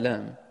alayhi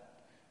salam,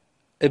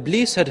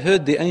 Iblis had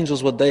heard the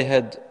angels what they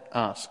had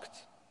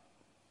asked.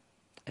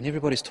 And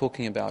everybody's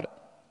talking about it.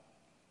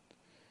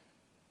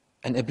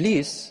 And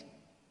Iblis,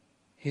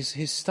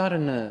 he's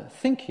starting to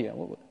think here.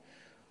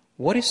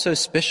 What is so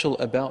special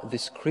about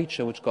this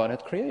creature which God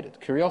had created?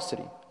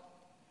 Curiosity.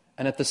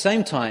 And at the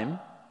same time,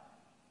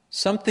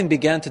 something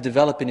began to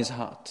develop in his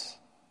heart.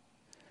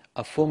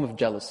 A form of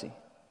jealousy.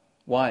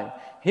 Why?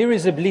 Here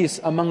is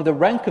Iblis among the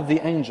rank of the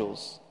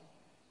angels,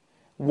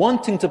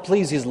 wanting to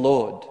please his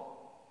Lord,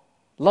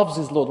 loves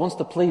his Lord, wants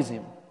to please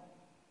him.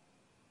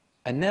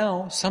 And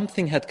now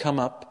something had come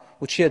up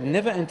which he had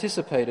never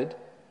anticipated,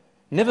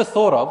 never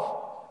thought of,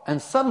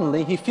 and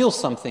suddenly he feels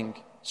something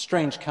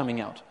strange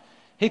coming out.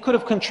 He could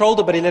have controlled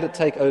it, but he let it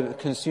take over,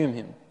 consume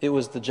him. It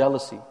was the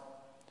jealousy.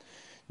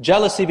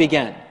 Jealousy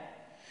began.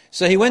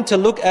 So he went to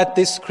look at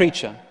this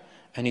creature,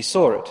 and he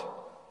saw it.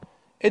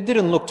 It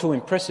didn't look too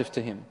impressive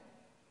to him.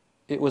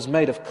 It was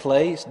made of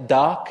clay,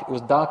 dark. It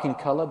was dark in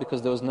color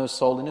because there was no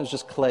soul in it. It was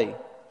just clay.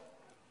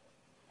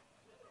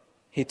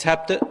 He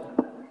tapped it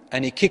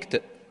and he kicked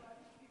it.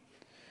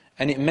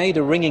 And it made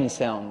a ringing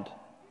sound.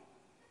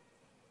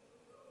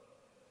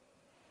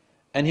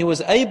 And he was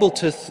able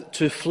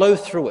to flow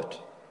through it.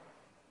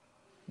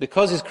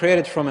 Because it's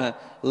created from a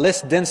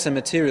less denser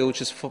material,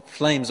 which is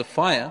flames of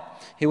fire,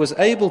 he was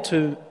able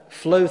to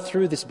flow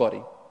through this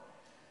body.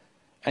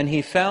 And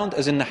he found,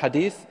 as in the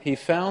hadith, he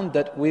found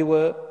that we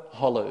were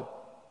hollow.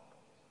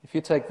 If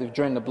you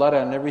drain the blood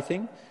out and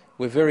everything,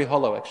 we're very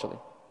hollow actually.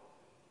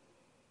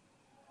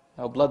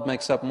 Our blood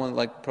makes up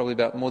probably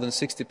about more than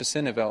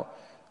 60%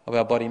 of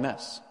our body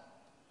mass.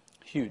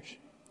 Huge.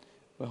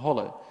 We're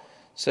hollow.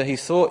 So he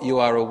thought, you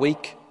are a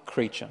weak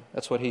creature.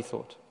 That's what he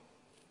thought.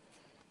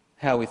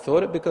 How he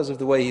thought it? Because of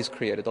the way he's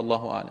created.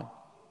 Allahu A'lam.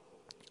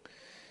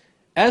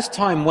 As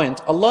time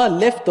went, Allah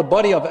left the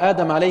body of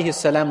Adam alayhi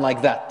salam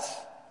like that.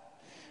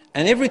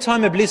 And every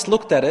time Iblis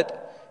looked at it,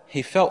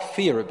 he felt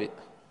fear a bit.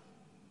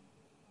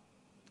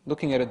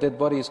 Looking at a dead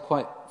body is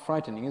quite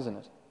frightening, isn't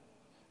it?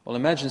 Well,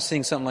 imagine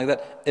seeing something like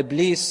that.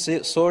 Iblis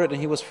saw it and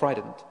he was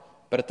frightened.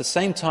 But at the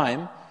same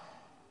time,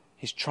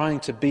 he's trying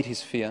to beat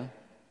his fear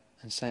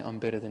and say, I'm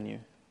better than you.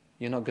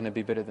 You're not going to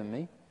be better than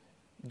me.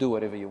 Do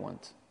whatever you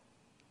want.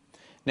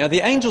 Now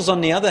the angels,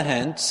 on the other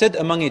hand, said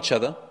among each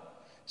other,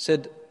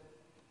 said,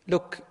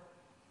 look,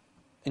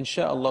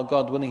 inshallah,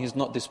 God willing, He's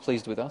not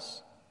displeased with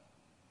us.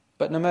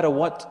 But no matter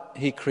what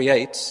He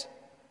creates,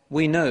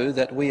 we know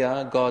that we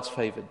are God's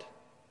favored.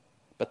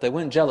 But they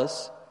weren't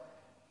jealous,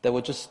 they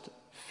were just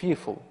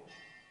fearful.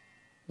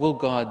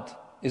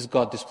 Is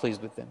God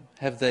displeased with them?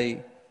 Have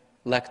they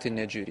lacked in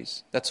their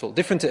duties? That's all.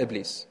 Different to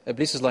Iblis.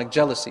 Iblis is like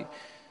jealousy.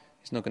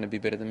 He's not going to be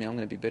better than me, I'm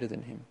going to be better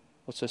than him.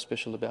 What's so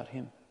special about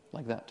him?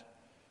 Like that.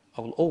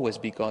 I will always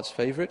be God's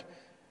favorite,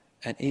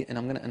 and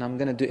I'm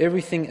going to do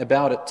everything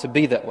about it to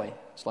be that way.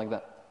 It's like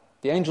that.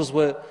 The angels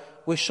we're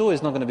sure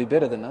He's not going to be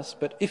better than us,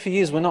 but if He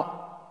is, we're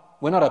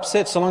not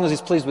upset so long as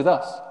He's pleased with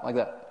us. Like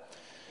that.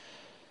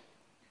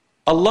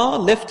 Allah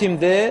left him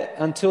there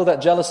until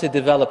that jealousy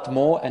developed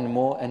more and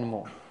more and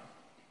more.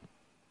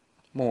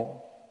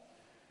 More.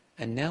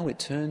 And now it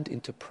turned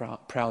into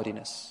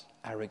proudiness,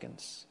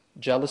 arrogance.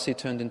 Jealousy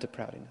turned into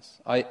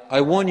proudiness. I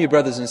warn you,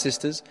 brothers and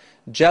sisters,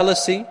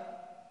 jealousy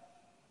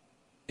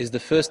is the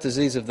first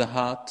disease of the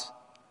heart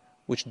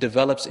which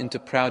develops into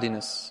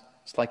proudiness.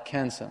 It's like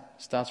cancer.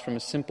 It starts from a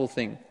simple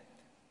thing.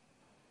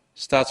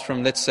 Starts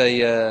from, let's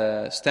say,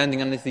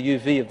 standing underneath the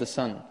UV of the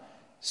sun.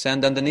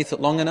 Stand underneath it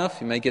long enough,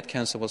 you may get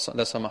cancer. La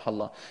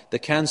samahallah. The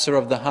cancer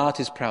of the heart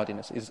is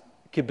proudiness, is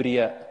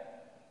kibriya.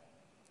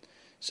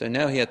 So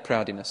now he had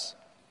proudiness.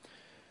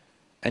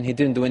 And he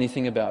didn't do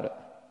anything about it.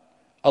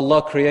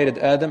 Allah created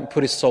Adam,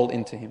 put his soul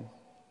into him.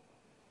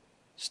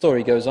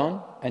 Story goes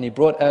on, and He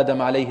brought Adam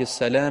alayhi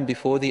salam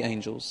before the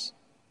angels.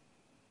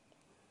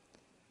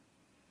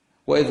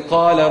 وَإِذْ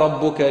قَالَ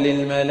رَبُّكَ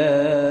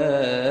لِلْمَلَائِكَةِ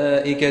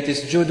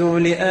اسْجُدُوا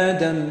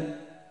لِآدَمَ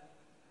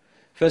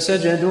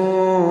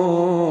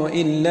فَسَجَدُوا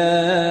إِلَّا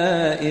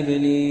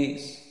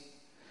إِبْلِيسَ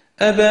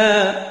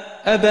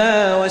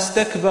أَبَى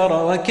وَاسْتَكْبَرَ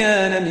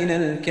وَكَانَ مِنَ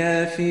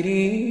الْكَافِرِينَ.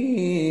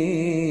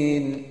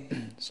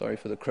 Sorry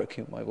for the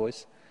croaking of my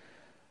voice.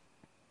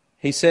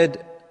 He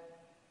said,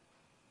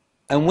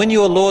 and when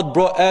your Lord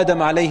brought Adam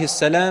alayhi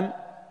salam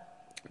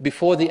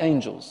before the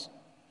angels,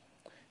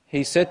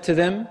 He said to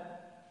them,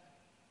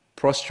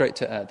 prostrate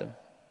to Adam.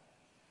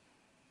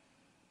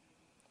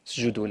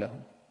 Sujudu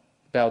lahu.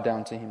 Bow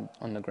down to him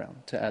on the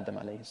ground, to Adam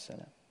alayhi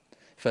salam.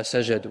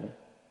 فَسَجَدُوا.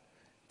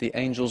 The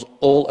angels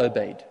all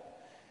obeyed.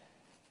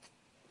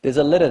 There's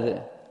a letter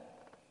there.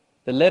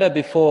 The letter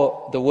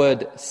before the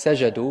word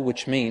sajadu,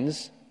 which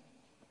means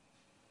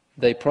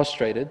they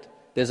prostrated,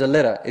 there's a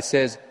letter. It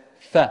says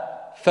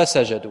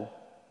فَسَجَدُوا.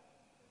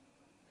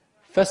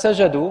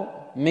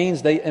 فَسَجَدُوا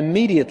means they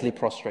immediately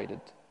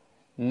prostrated.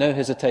 No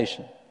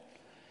hesitation.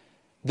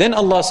 Then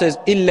Allah says,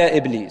 إِلَّا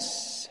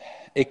إِبْلِيسِ.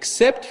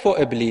 Except for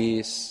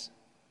Iblis,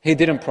 he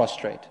didn't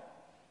prostrate.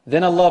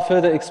 Then Allah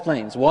further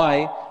explains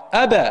why.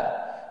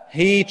 Aba,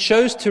 he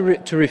chose to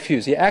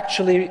refuse. He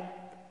actually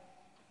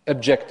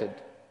objected.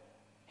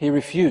 He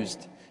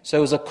refused. So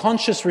it was a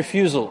conscious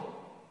refusal.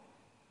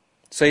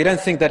 So you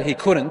don't think that he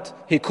couldn't.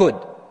 He could.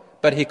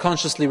 But he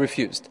consciously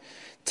refused.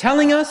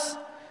 Telling us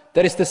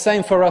that it's the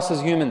same for us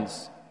as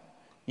humans.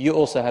 You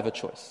also have a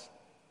choice.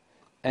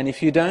 And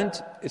if you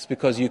don't, it's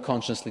because you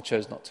consciously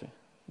chose not to.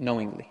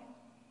 Knowingly.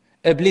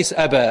 Iblis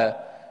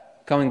aba.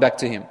 Coming back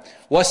to him.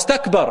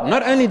 Wastakbar.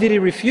 Not only did he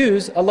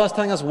refuse, Allah is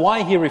telling us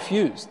why he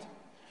refused.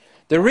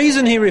 The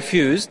reason he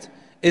refused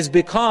is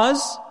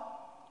because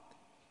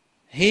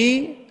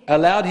he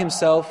allowed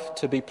himself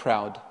to be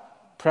proud.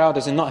 Proud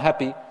as in not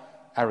happy,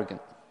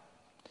 arrogant.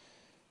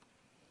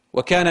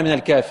 وَكَانَ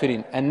مِنَ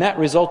الْكَافِرِينَ. And that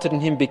resulted in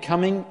him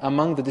becoming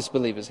among the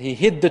disbelievers. He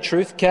hid the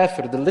truth.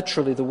 Kafir,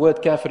 literally the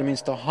word kafir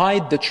means to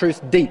hide the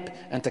truth deep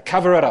and to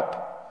cover it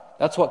up.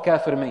 That's what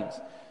kafir means.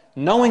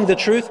 Knowing the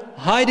truth,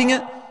 hiding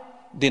it,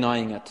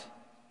 denying it.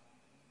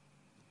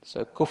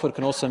 So kufr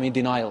can also mean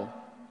denial.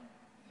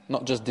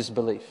 Not just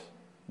disbelief.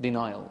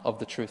 Denial of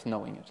the truth,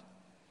 knowing it.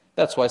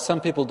 That's why some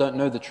people don't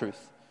know the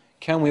truth.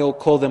 Can we all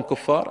call them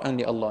kuffar?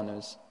 Only Allah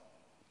knows.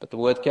 But the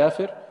word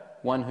kafir,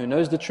 one who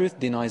knows the truth,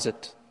 denies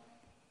it.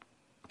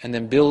 And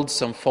then builds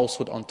some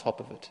falsehood on top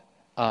of it.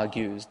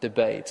 Argues,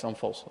 debates on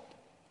falsehood.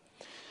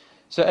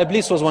 So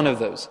Iblis was one of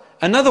those.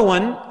 Another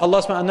one,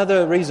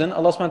 another reason,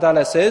 Allah subhanahu wa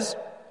ta'ala says,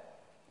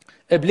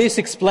 Iblis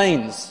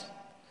explains.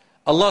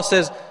 Allah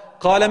says,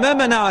 قَالَ مَا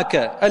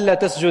مَنَعَكَ أَلَّا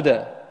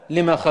تَسْجُدَ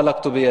لِمَا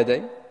خَلَقْتُ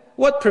بِيَدَيْ.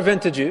 What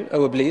prevented you,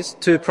 O Iblis,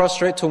 to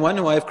prostrate to one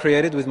who I have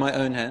created with my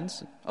own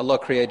hands? Allah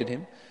created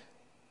him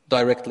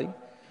directly.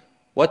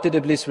 What did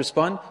Iblis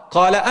respond?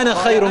 قَالَ أَنَا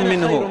خَيْرٌ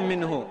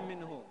مِّنْهُ.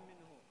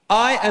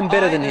 I am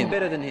better than him.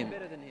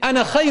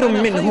 أَنَا خَيْرٌ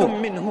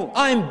مِّنْهُ.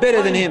 I am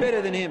better than him.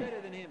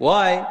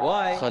 Why?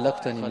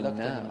 خَلَقْتَنِي مِنْ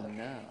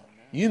نَارٍ.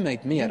 You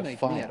made me out of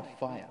fire.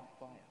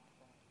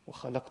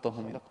 وَخَلَقْتَهُ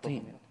مِنْ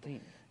طِينٍ.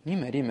 You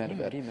made him out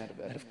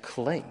of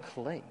clay.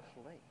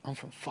 I'm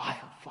from fire.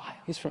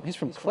 He's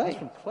from clay.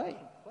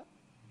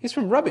 He's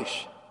from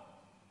rubbish.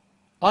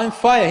 I'm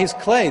fire, he's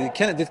clay.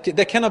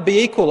 They cannot be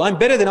equal. I'm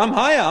better than, I'm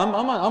higher.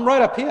 I'm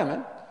right up here,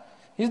 man.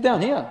 He's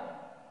down here.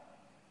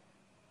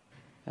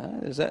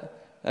 Is that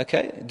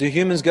okay? Do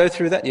humans go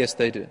through that? Yes,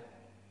 they do.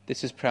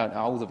 This is proud.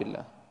 A'udhu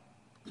billah.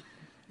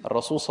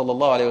 Rasul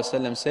sallallahu alayhi wa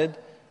sallam said,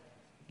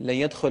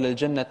 لَيَدْخُلَ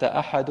الْجَنَّةَ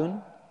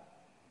أَحَدٌ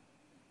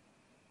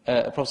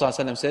Prophet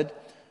ﷺ said,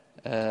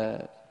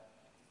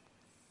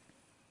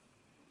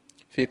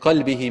 في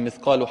قلبه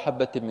مثقال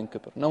حبة من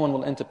كبر. No one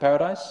will enter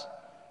paradise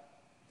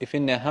if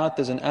in their heart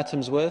there's an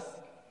atom's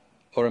worth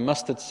or a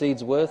mustard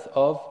seed's worth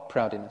of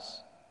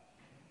proudness.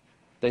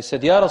 They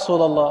said, Ya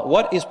Rasulullah,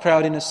 what is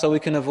proudness so we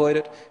can avoid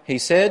it? He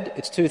said,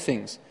 it's two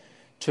things.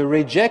 To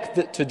reject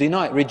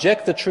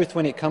the truth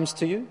when it comes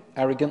to you,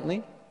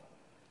 arrogantly,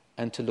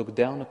 and to look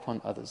down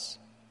upon others.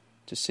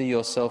 To see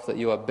yourself that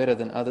you are better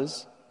than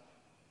others.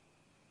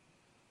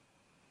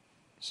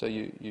 So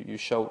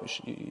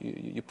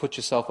you put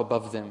yourself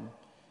above them,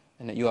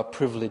 and that you are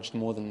privileged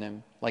more than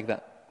them, like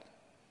that.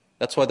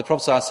 That's why the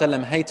Prophet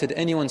ﷺ hated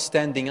anyone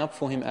standing up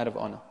for him out of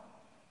honor.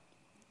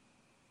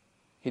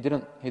 He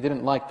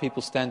didn't like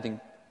people standing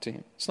to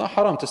him. It's not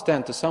haram to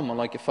stand to someone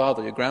like your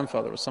father, your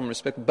grandfather, or some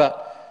respect,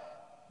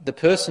 but the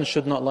person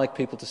should not like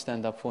people to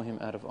stand up for him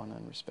out of honor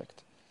and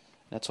respect.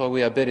 That's why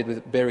we are buried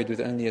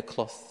with only a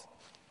cloth.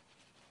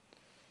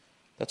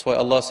 That's why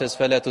Allah says,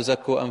 فَلَا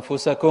تُزَكُّوا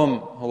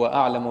أَنفُسَكُمْ هُوَ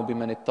أَعْلَمُ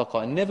بِمَنِ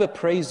اتَّقَى. Never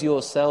praise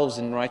yourselves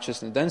in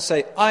righteousness. Don't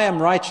say, I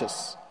am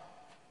righteous.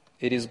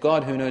 It is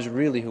God who knows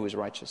really who is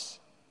righteous.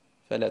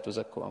 فَلَا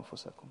تُزَكُّوا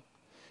أَنفُسَكُمْ.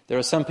 There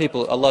are some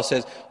people, Allah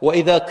says,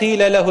 وَإِذَا قِيلَ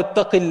لَهُ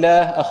اتَّقِ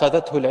اللَّهِ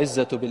أَخَذَتْهُ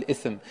الْعِزَّةُ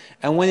بِالْإِثْمِ.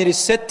 And when it is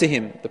said to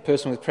him, the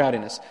person with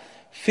proudness,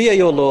 fear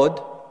your Lord,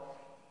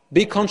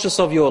 be conscious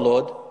of your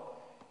Lord,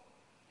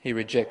 he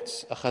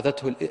rejects.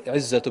 أَخَذَتْهُ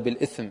الْعِزَّةُ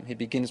بِالْإِثْمِ. He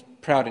begins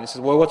proud and he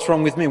says, well, what's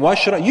wrong with me? Why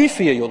should you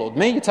fear your Lord?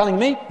 Me? You're telling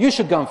me? You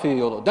should go and fear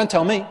your Lord. Don't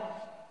tell me.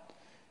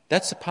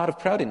 That's a part of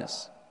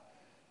proudness.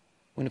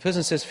 When a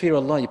person says fear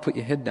Allah, you put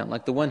your head down.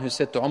 Like the one who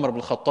said to Umar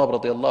ibn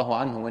Khattab radiallahu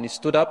anhu, when he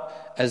stood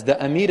up as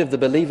the Amir of the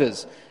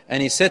believers,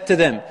 and he said to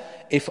them,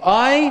 if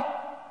I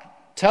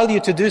tell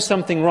you to do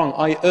something wrong,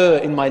 I err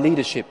in my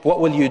leadership, what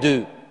will you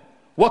do?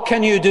 What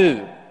can you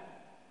do?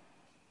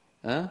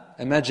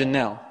 Imagine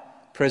now,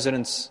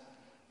 presidents,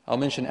 I'll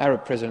mention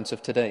Arab presidents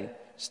of today,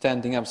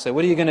 standing up and say,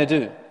 what are you going to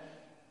do?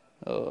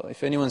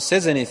 If anyone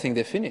says anything,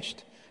 they're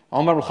finished.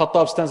 Umar ibn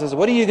Khattab stands and says,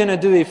 what are you going to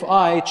do if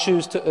I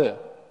choose to err?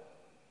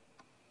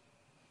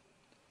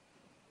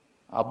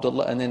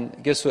 Abdullah, and then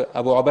guess what?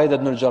 Abu Ubaidah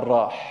ibn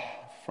al-Jarrah,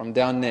 from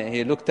down there,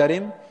 he looked at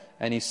him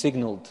and he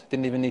signaled.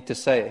 Didn't even need to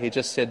say it. He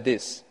just said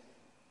this: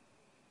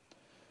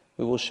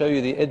 we will show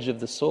you the edge of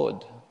the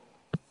sword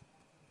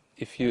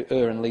if you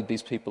err and lead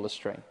these people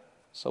astray.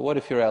 So what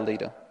if you're our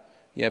leader?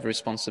 You have a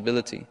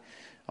responsibility.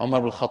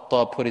 Umar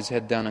al-Khattab put his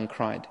head down and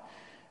cried.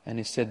 And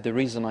he said, the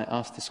reason I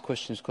asked this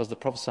question is because the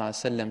Prophet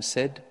ﷺ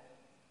said,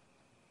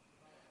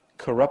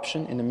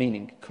 corruption, in the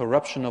meaning,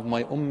 corruption of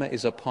my ummah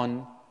is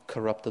upon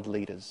corrupted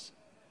leaders.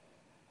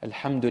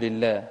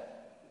 Alhamdulillah,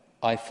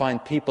 I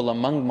find people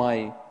among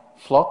my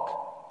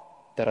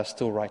flock that are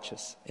still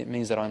righteous. It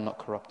means that I'm not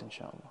corrupt,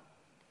 inshallah.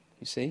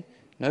 You see?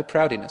 No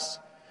proudness.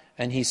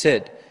 And he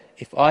said,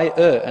 if I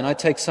err and I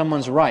take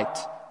someone's right,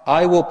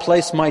 I will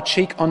place my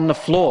cheek on the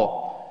floor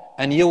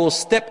and you will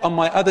step on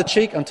my other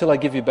cheek until I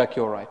give you back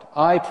your right.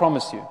 I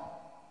promise you.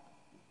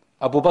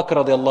 Abu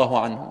Bakr radiallahu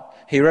anhu,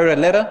 he wrote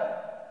a letter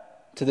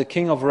to the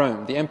king of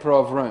Rome, the emperor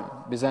of Rome,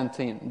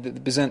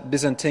 the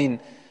Byzantine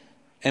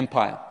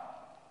Empire.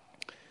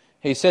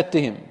 He said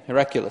to him,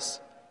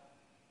 Heraclius,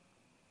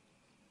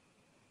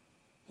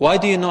 why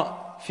do you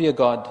not fear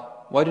God?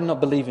 Why do you not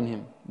believe in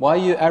Him? Why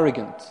are you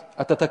arrogant?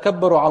 أَتَتَكَبَّرُ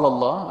عَلَى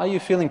اللَّهِ. Are you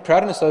feeling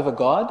proudness over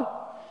God?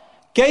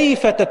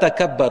 كَيْفَ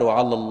تَتَكَبَّرُ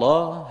عَلَى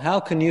اللَّهِ. How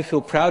can you feel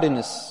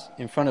proudness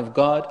in front of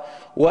God?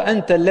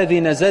 وَأَنْتَ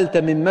الَّذِي نَزَلْتَ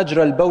مِن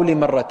مَجْرَى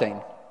الْبَوْلِ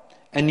مَرَّتَيْنِ.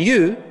 And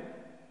you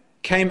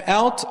came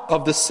out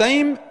of the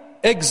same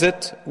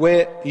exit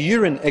where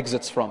urine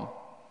exits from,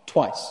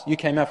 twice. You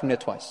came out from there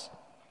twice.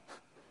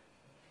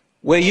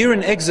 Where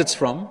urine exits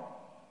from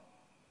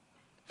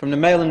the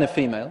male and the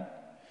female,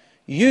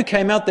 you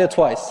came out there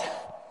twice.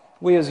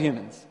 We as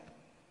humans.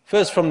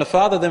 First from the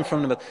father, then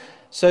from the mother.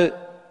 So,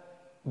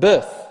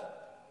 birth.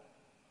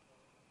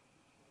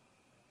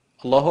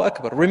 Allahu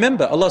Akbar.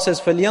 Remember, Allah says,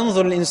 فَلْيَنظُرِ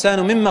الْإِنسَانُ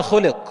مِمَّا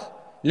خُلِقْ.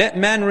 Let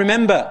man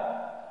remember.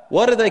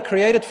 What are they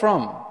created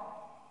from?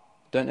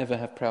 Don't ever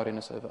have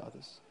proudness over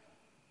others.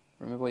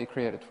 Remember what you're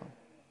created from.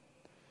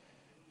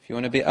 If you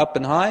want to be up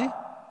and high,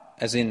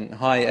 as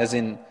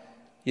in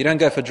you don't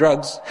go for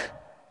drugs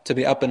to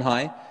be up and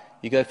high,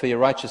 you go for your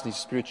righteousness,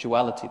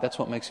 spirituality. That's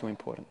what makes you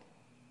important.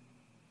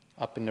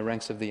 Up in the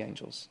ranks of the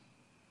angels.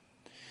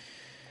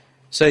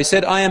 So he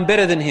said, I am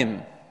better than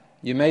him.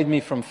 You made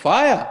me from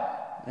fire,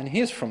 and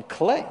he is from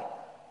clay.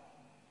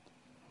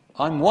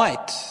 I'm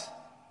white.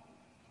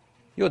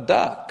 You're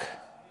dark.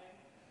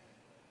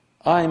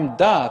 I'm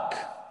dark.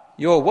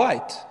 You're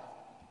white.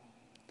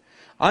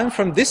 I'm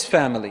from this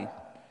family.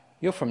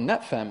 You're from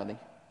that family.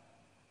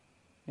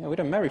 We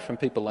don't marry from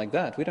people like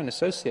that. We don't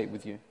associate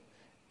with you.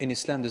 In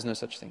Islam, there's no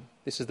such thing.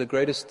 This is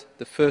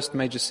the first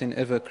major sin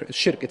ever.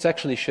 Shirk. It's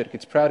actually shirk.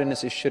 Its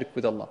proudness is shirk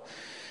with Allah.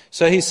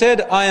 So he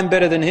said, I am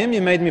better than him.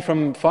 You made me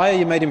from fire.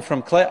 You made him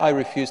from clay. I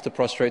refuse to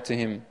prostrate to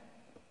him.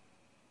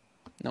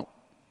 No.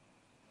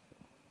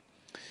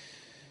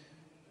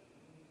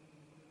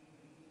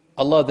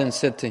 Allah then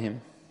said to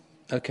him,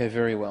 okay,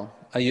 very well.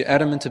 Are you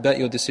adamant about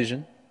your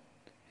decision?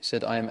 He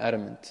said, I am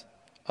adamant.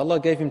 Allah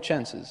gave him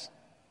chances.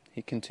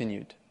 He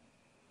continued.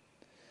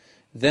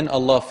 Then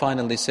Allah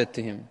finally said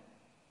to him,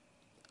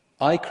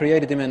 I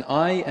created him and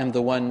I am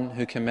the one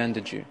who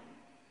commanded you.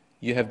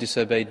 You have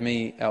disobeyed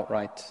me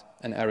outright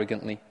and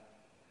arrogantly.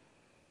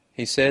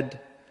 He said,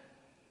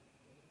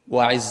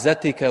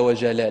 وَعِزَّتِكَ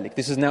وَجَلَالِكَ.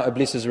 This is now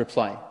Iblis's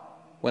reply.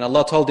 When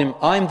Allah told him,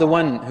 I am the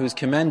one who is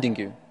commanding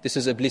you, this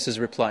is Iblis's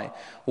reply.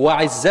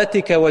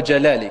 وَعِزَّتِكَ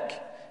وَجَلَالِكَ.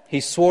 He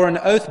swore an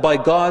oath by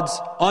God's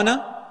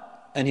honor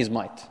and His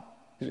might.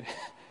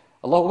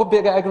 Allah, what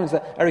bigger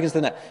arrogance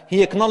than that?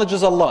 He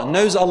acknowledges Allah,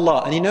 knows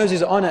Allah, and he knows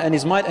His honor and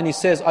His might, and he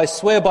says, I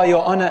swear by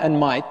your honor and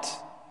might.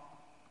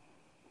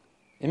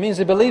 It means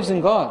he believes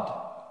in God.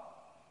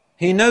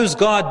 He knows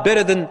God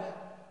better than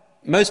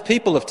most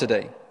people of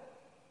today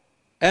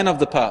and of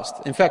the past.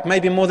 In fact,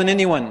 maybe more than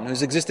anyone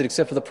who's existed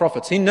except for the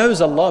prophets. He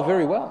knows Allah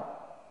very well.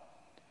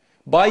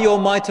 By your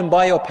might and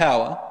by your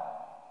power,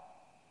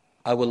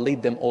 I will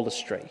lead them all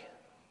astray.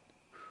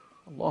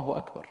 Allahu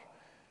Akbar.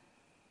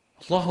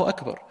 Allahu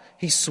Akbar.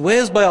 He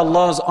swears by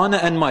Allah's honor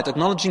and might,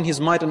 acknowledging His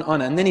might and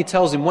honor, and then He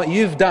tells him, what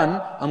you've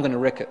done, I'm going to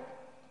wreck it.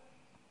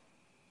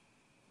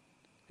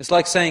 It's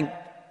like saying,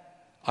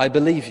 I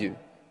believe you,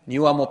 and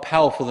you are more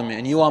powerful than me,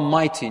 and you are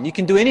mighty, and you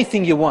can do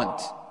anything you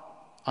want.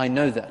 I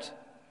know that.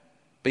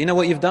 But you know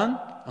what you've done?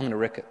 I'm going to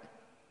wreck it.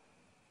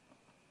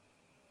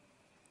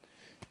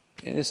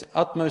 It is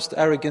utmost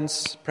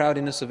arrogance,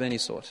 proudness of any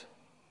sort.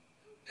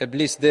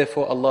 Iblis,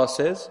 therefore, Allah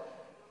says,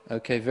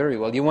 okay, very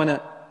well.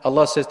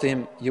 Allah says to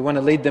him, you want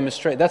to lead them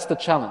astray? That's the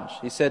challenge.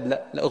 He said,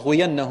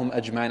 لَأُغْوِيَنَّهُمْ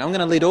أَجْمَعِينَ. I'm going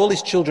to lead all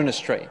His children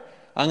astray.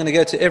 I'm going to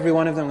go to every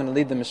one of them, I'm going to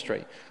lead them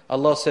astray.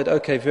 Allah said,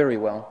 okay, very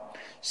well.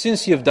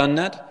 Since you've done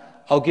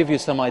that, I'll give you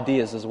some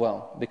ideas as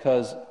well,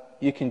 because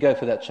you can go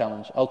for that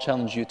challenge. I'll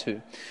challenge you too.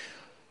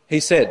 He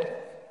said,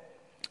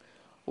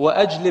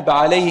 وَأَجْلِبْ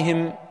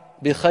عَلَيْهِمْ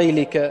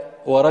بِخَيْلِكَ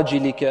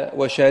وَرَجِلِكَ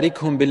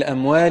وَشَارِكْهُمْ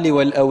بِالْأَمْوَالِ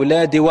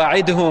وَالْأَوْلَادِ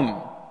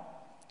وَعِدْهُمْ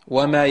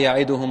وَمَا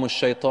يَعِدُهُمُ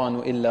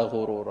الشَّيْطَانُ إِلَّا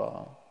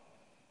غُرُورًا.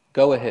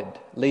 Go ahead,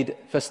 lead.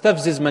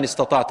 فَاسْتَفْزِزْ مَنِ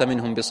اسْتَطَعْتَ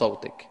مِنْهُمْ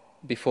بِصَوْتِكَ.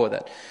 Before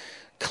that,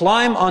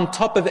 climb on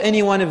top of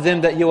any one of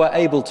them that you are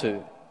able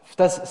to.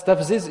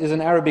 Stafziz is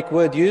an Arabic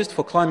word used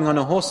for climbing on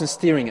a horse and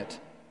steering it.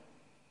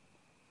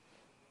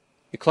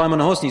 You climb on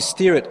a horse and you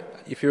steer it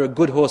if you're a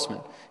good horseman.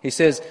 He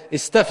says,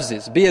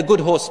 istafziz, be a good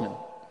horseman.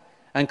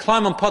 And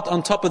climb on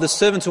top of the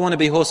servants who want to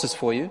be horses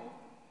for you.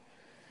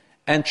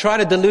 And try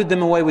to delude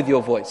them away with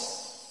your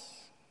voice.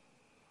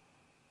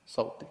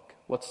 Sawtik.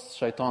 What's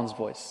shaitan's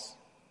voice?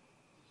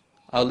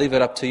 I'll leave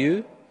it up to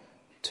you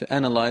to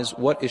analyze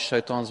what is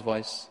shaitan's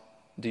voice,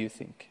 do you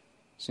think?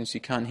 Since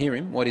you can't hear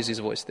him, what is his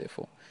voice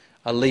therefore?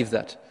 I'll leave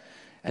that.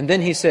 And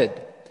then he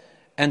said,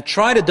 and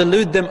try to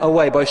delude them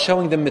away by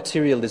showing them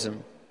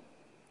materialism,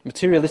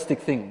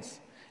 materialistic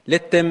things.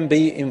 Let them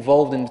be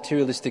involved in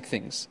materialistic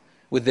things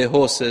with their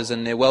horses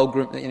and their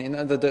well-groomed, in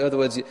other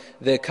words,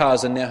 their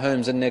cars and their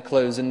homes and their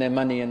clothes and their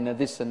money and their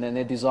this and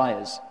their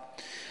desires.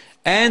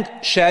 And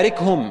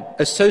sharikhum,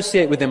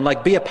 associate with them,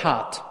 like be a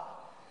partner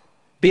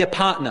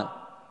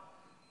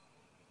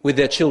with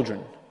their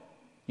children.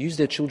 Use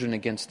their children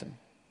against them.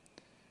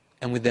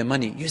 And with their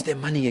money, use their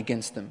money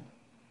against them.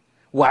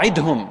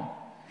 Wa'idhum,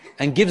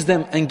 and give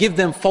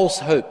them false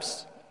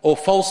hopes or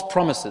false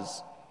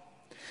promises.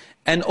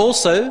 And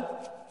also,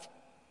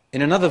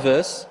 in another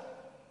verse,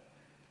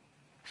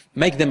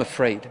 make them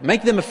afraid.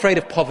 Make them afraid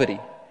of poverty.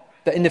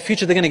 That in the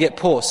future they're going to get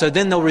poor. So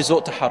then they'll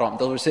resort to haram.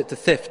 They'll resort to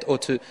theft or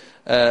to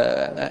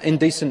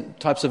indecent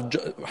types of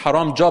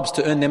haram jobs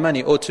to earn their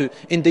money, or to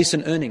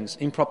indecent earnings,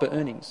 improper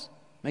earnings.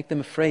 Make them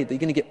afraid that you're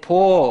going to get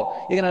poor.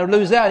 You're going to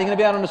lose out. You're going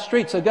to be out on the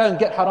street. So go and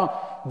get haram.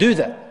 Do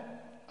that.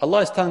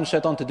 Allah is telling the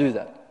shaitan to do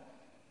that.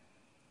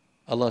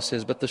 Allah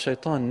says, but the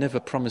shaitan never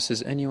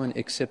promises anyone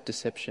except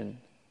deception.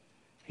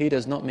 He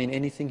does not mean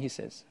anything he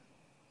says.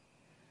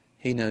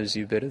 He knows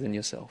you better than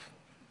yourself.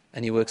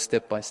 And he works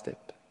step by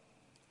step.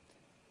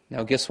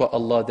 Now guess what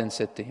Allah then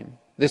said to him?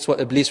 This is what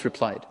Iblis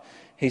replied.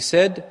 He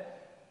said,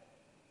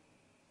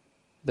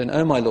 then,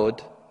 oh my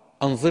Lord,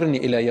 أنظرني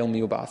إلى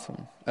يوم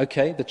يبعثون.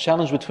 Okay, the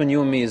challenge between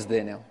you and me is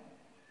there now.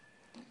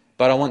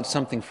 But I want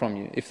something from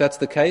you. If that's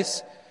the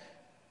case,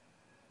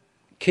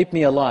 keep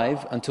me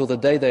alive until the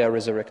day they are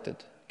resurrected.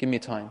 Give me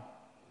time.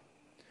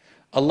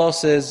 Allah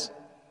says,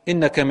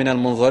 إنك من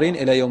المنظرين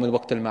إلى يوم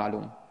الوقت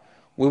المعلوم.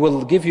 We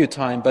will give you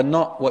time, but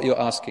not what you're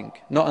asking.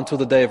 Not until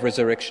the day of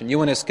resurrection. You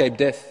want to escape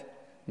death?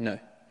 No.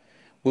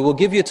 We will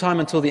give you time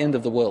until the end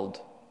of the world.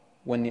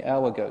 When the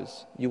hour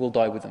goes, you will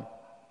die with them.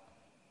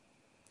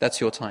 That's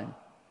your time.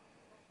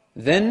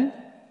 Then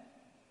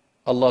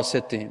Allah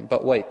said to him,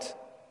 but wait.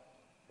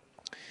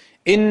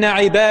 إِنَّ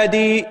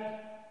عِبَادِي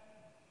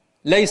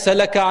لَيْسَ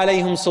لَكَ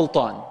عَلَيْهِمْ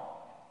سُلْطَانٌ.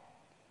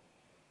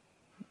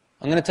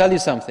 I'm going to tell you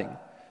something.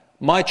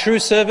 My true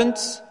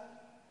servants,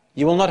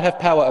 you will not have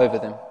power over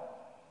them.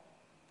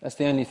 That's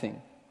the only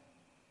thing.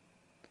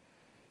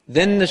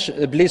 Then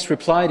Iblis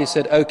replied, he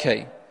said,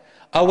 okay,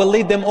 I will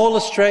lead them all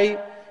astray,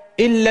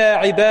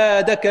 إِلَّا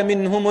عِبَادَكَ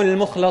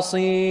مِنْهُمُ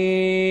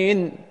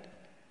الْمُخْلَصِينَ,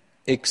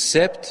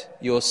 except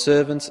your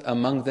servants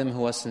among them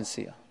who are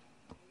sincere.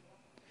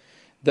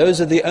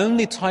 Those are the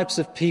only types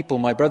of people,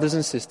 my brothers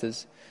and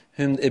sisters,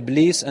 whom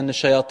Iblis and the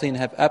shayateen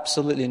have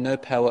absolutely no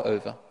power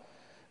over.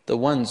 The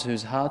ones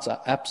whose hearts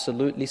are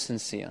absolutely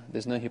sincere.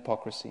 There's no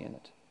hypocrisy in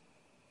it.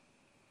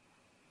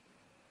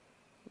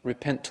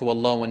 Repent to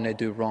Allah when they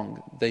do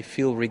wrong. They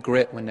feel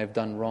regret when they've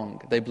done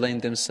wrong. They blame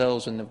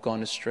themselves when they've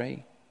gone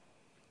astray.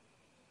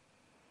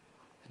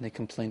 And they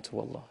complain to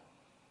Allah.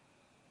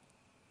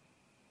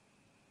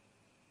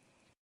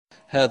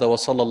 هذا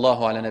وصلى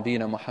الله على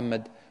نبينا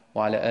محمد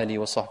وعلى آله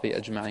وصحبه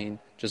أجمعين.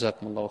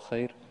 جزاكم الله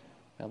خير.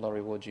 May Allah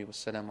reward you.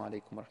 Wassalamu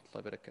alaikum wa rahmatullahi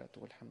wa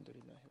barakatuh.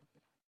 Alhamdulillah.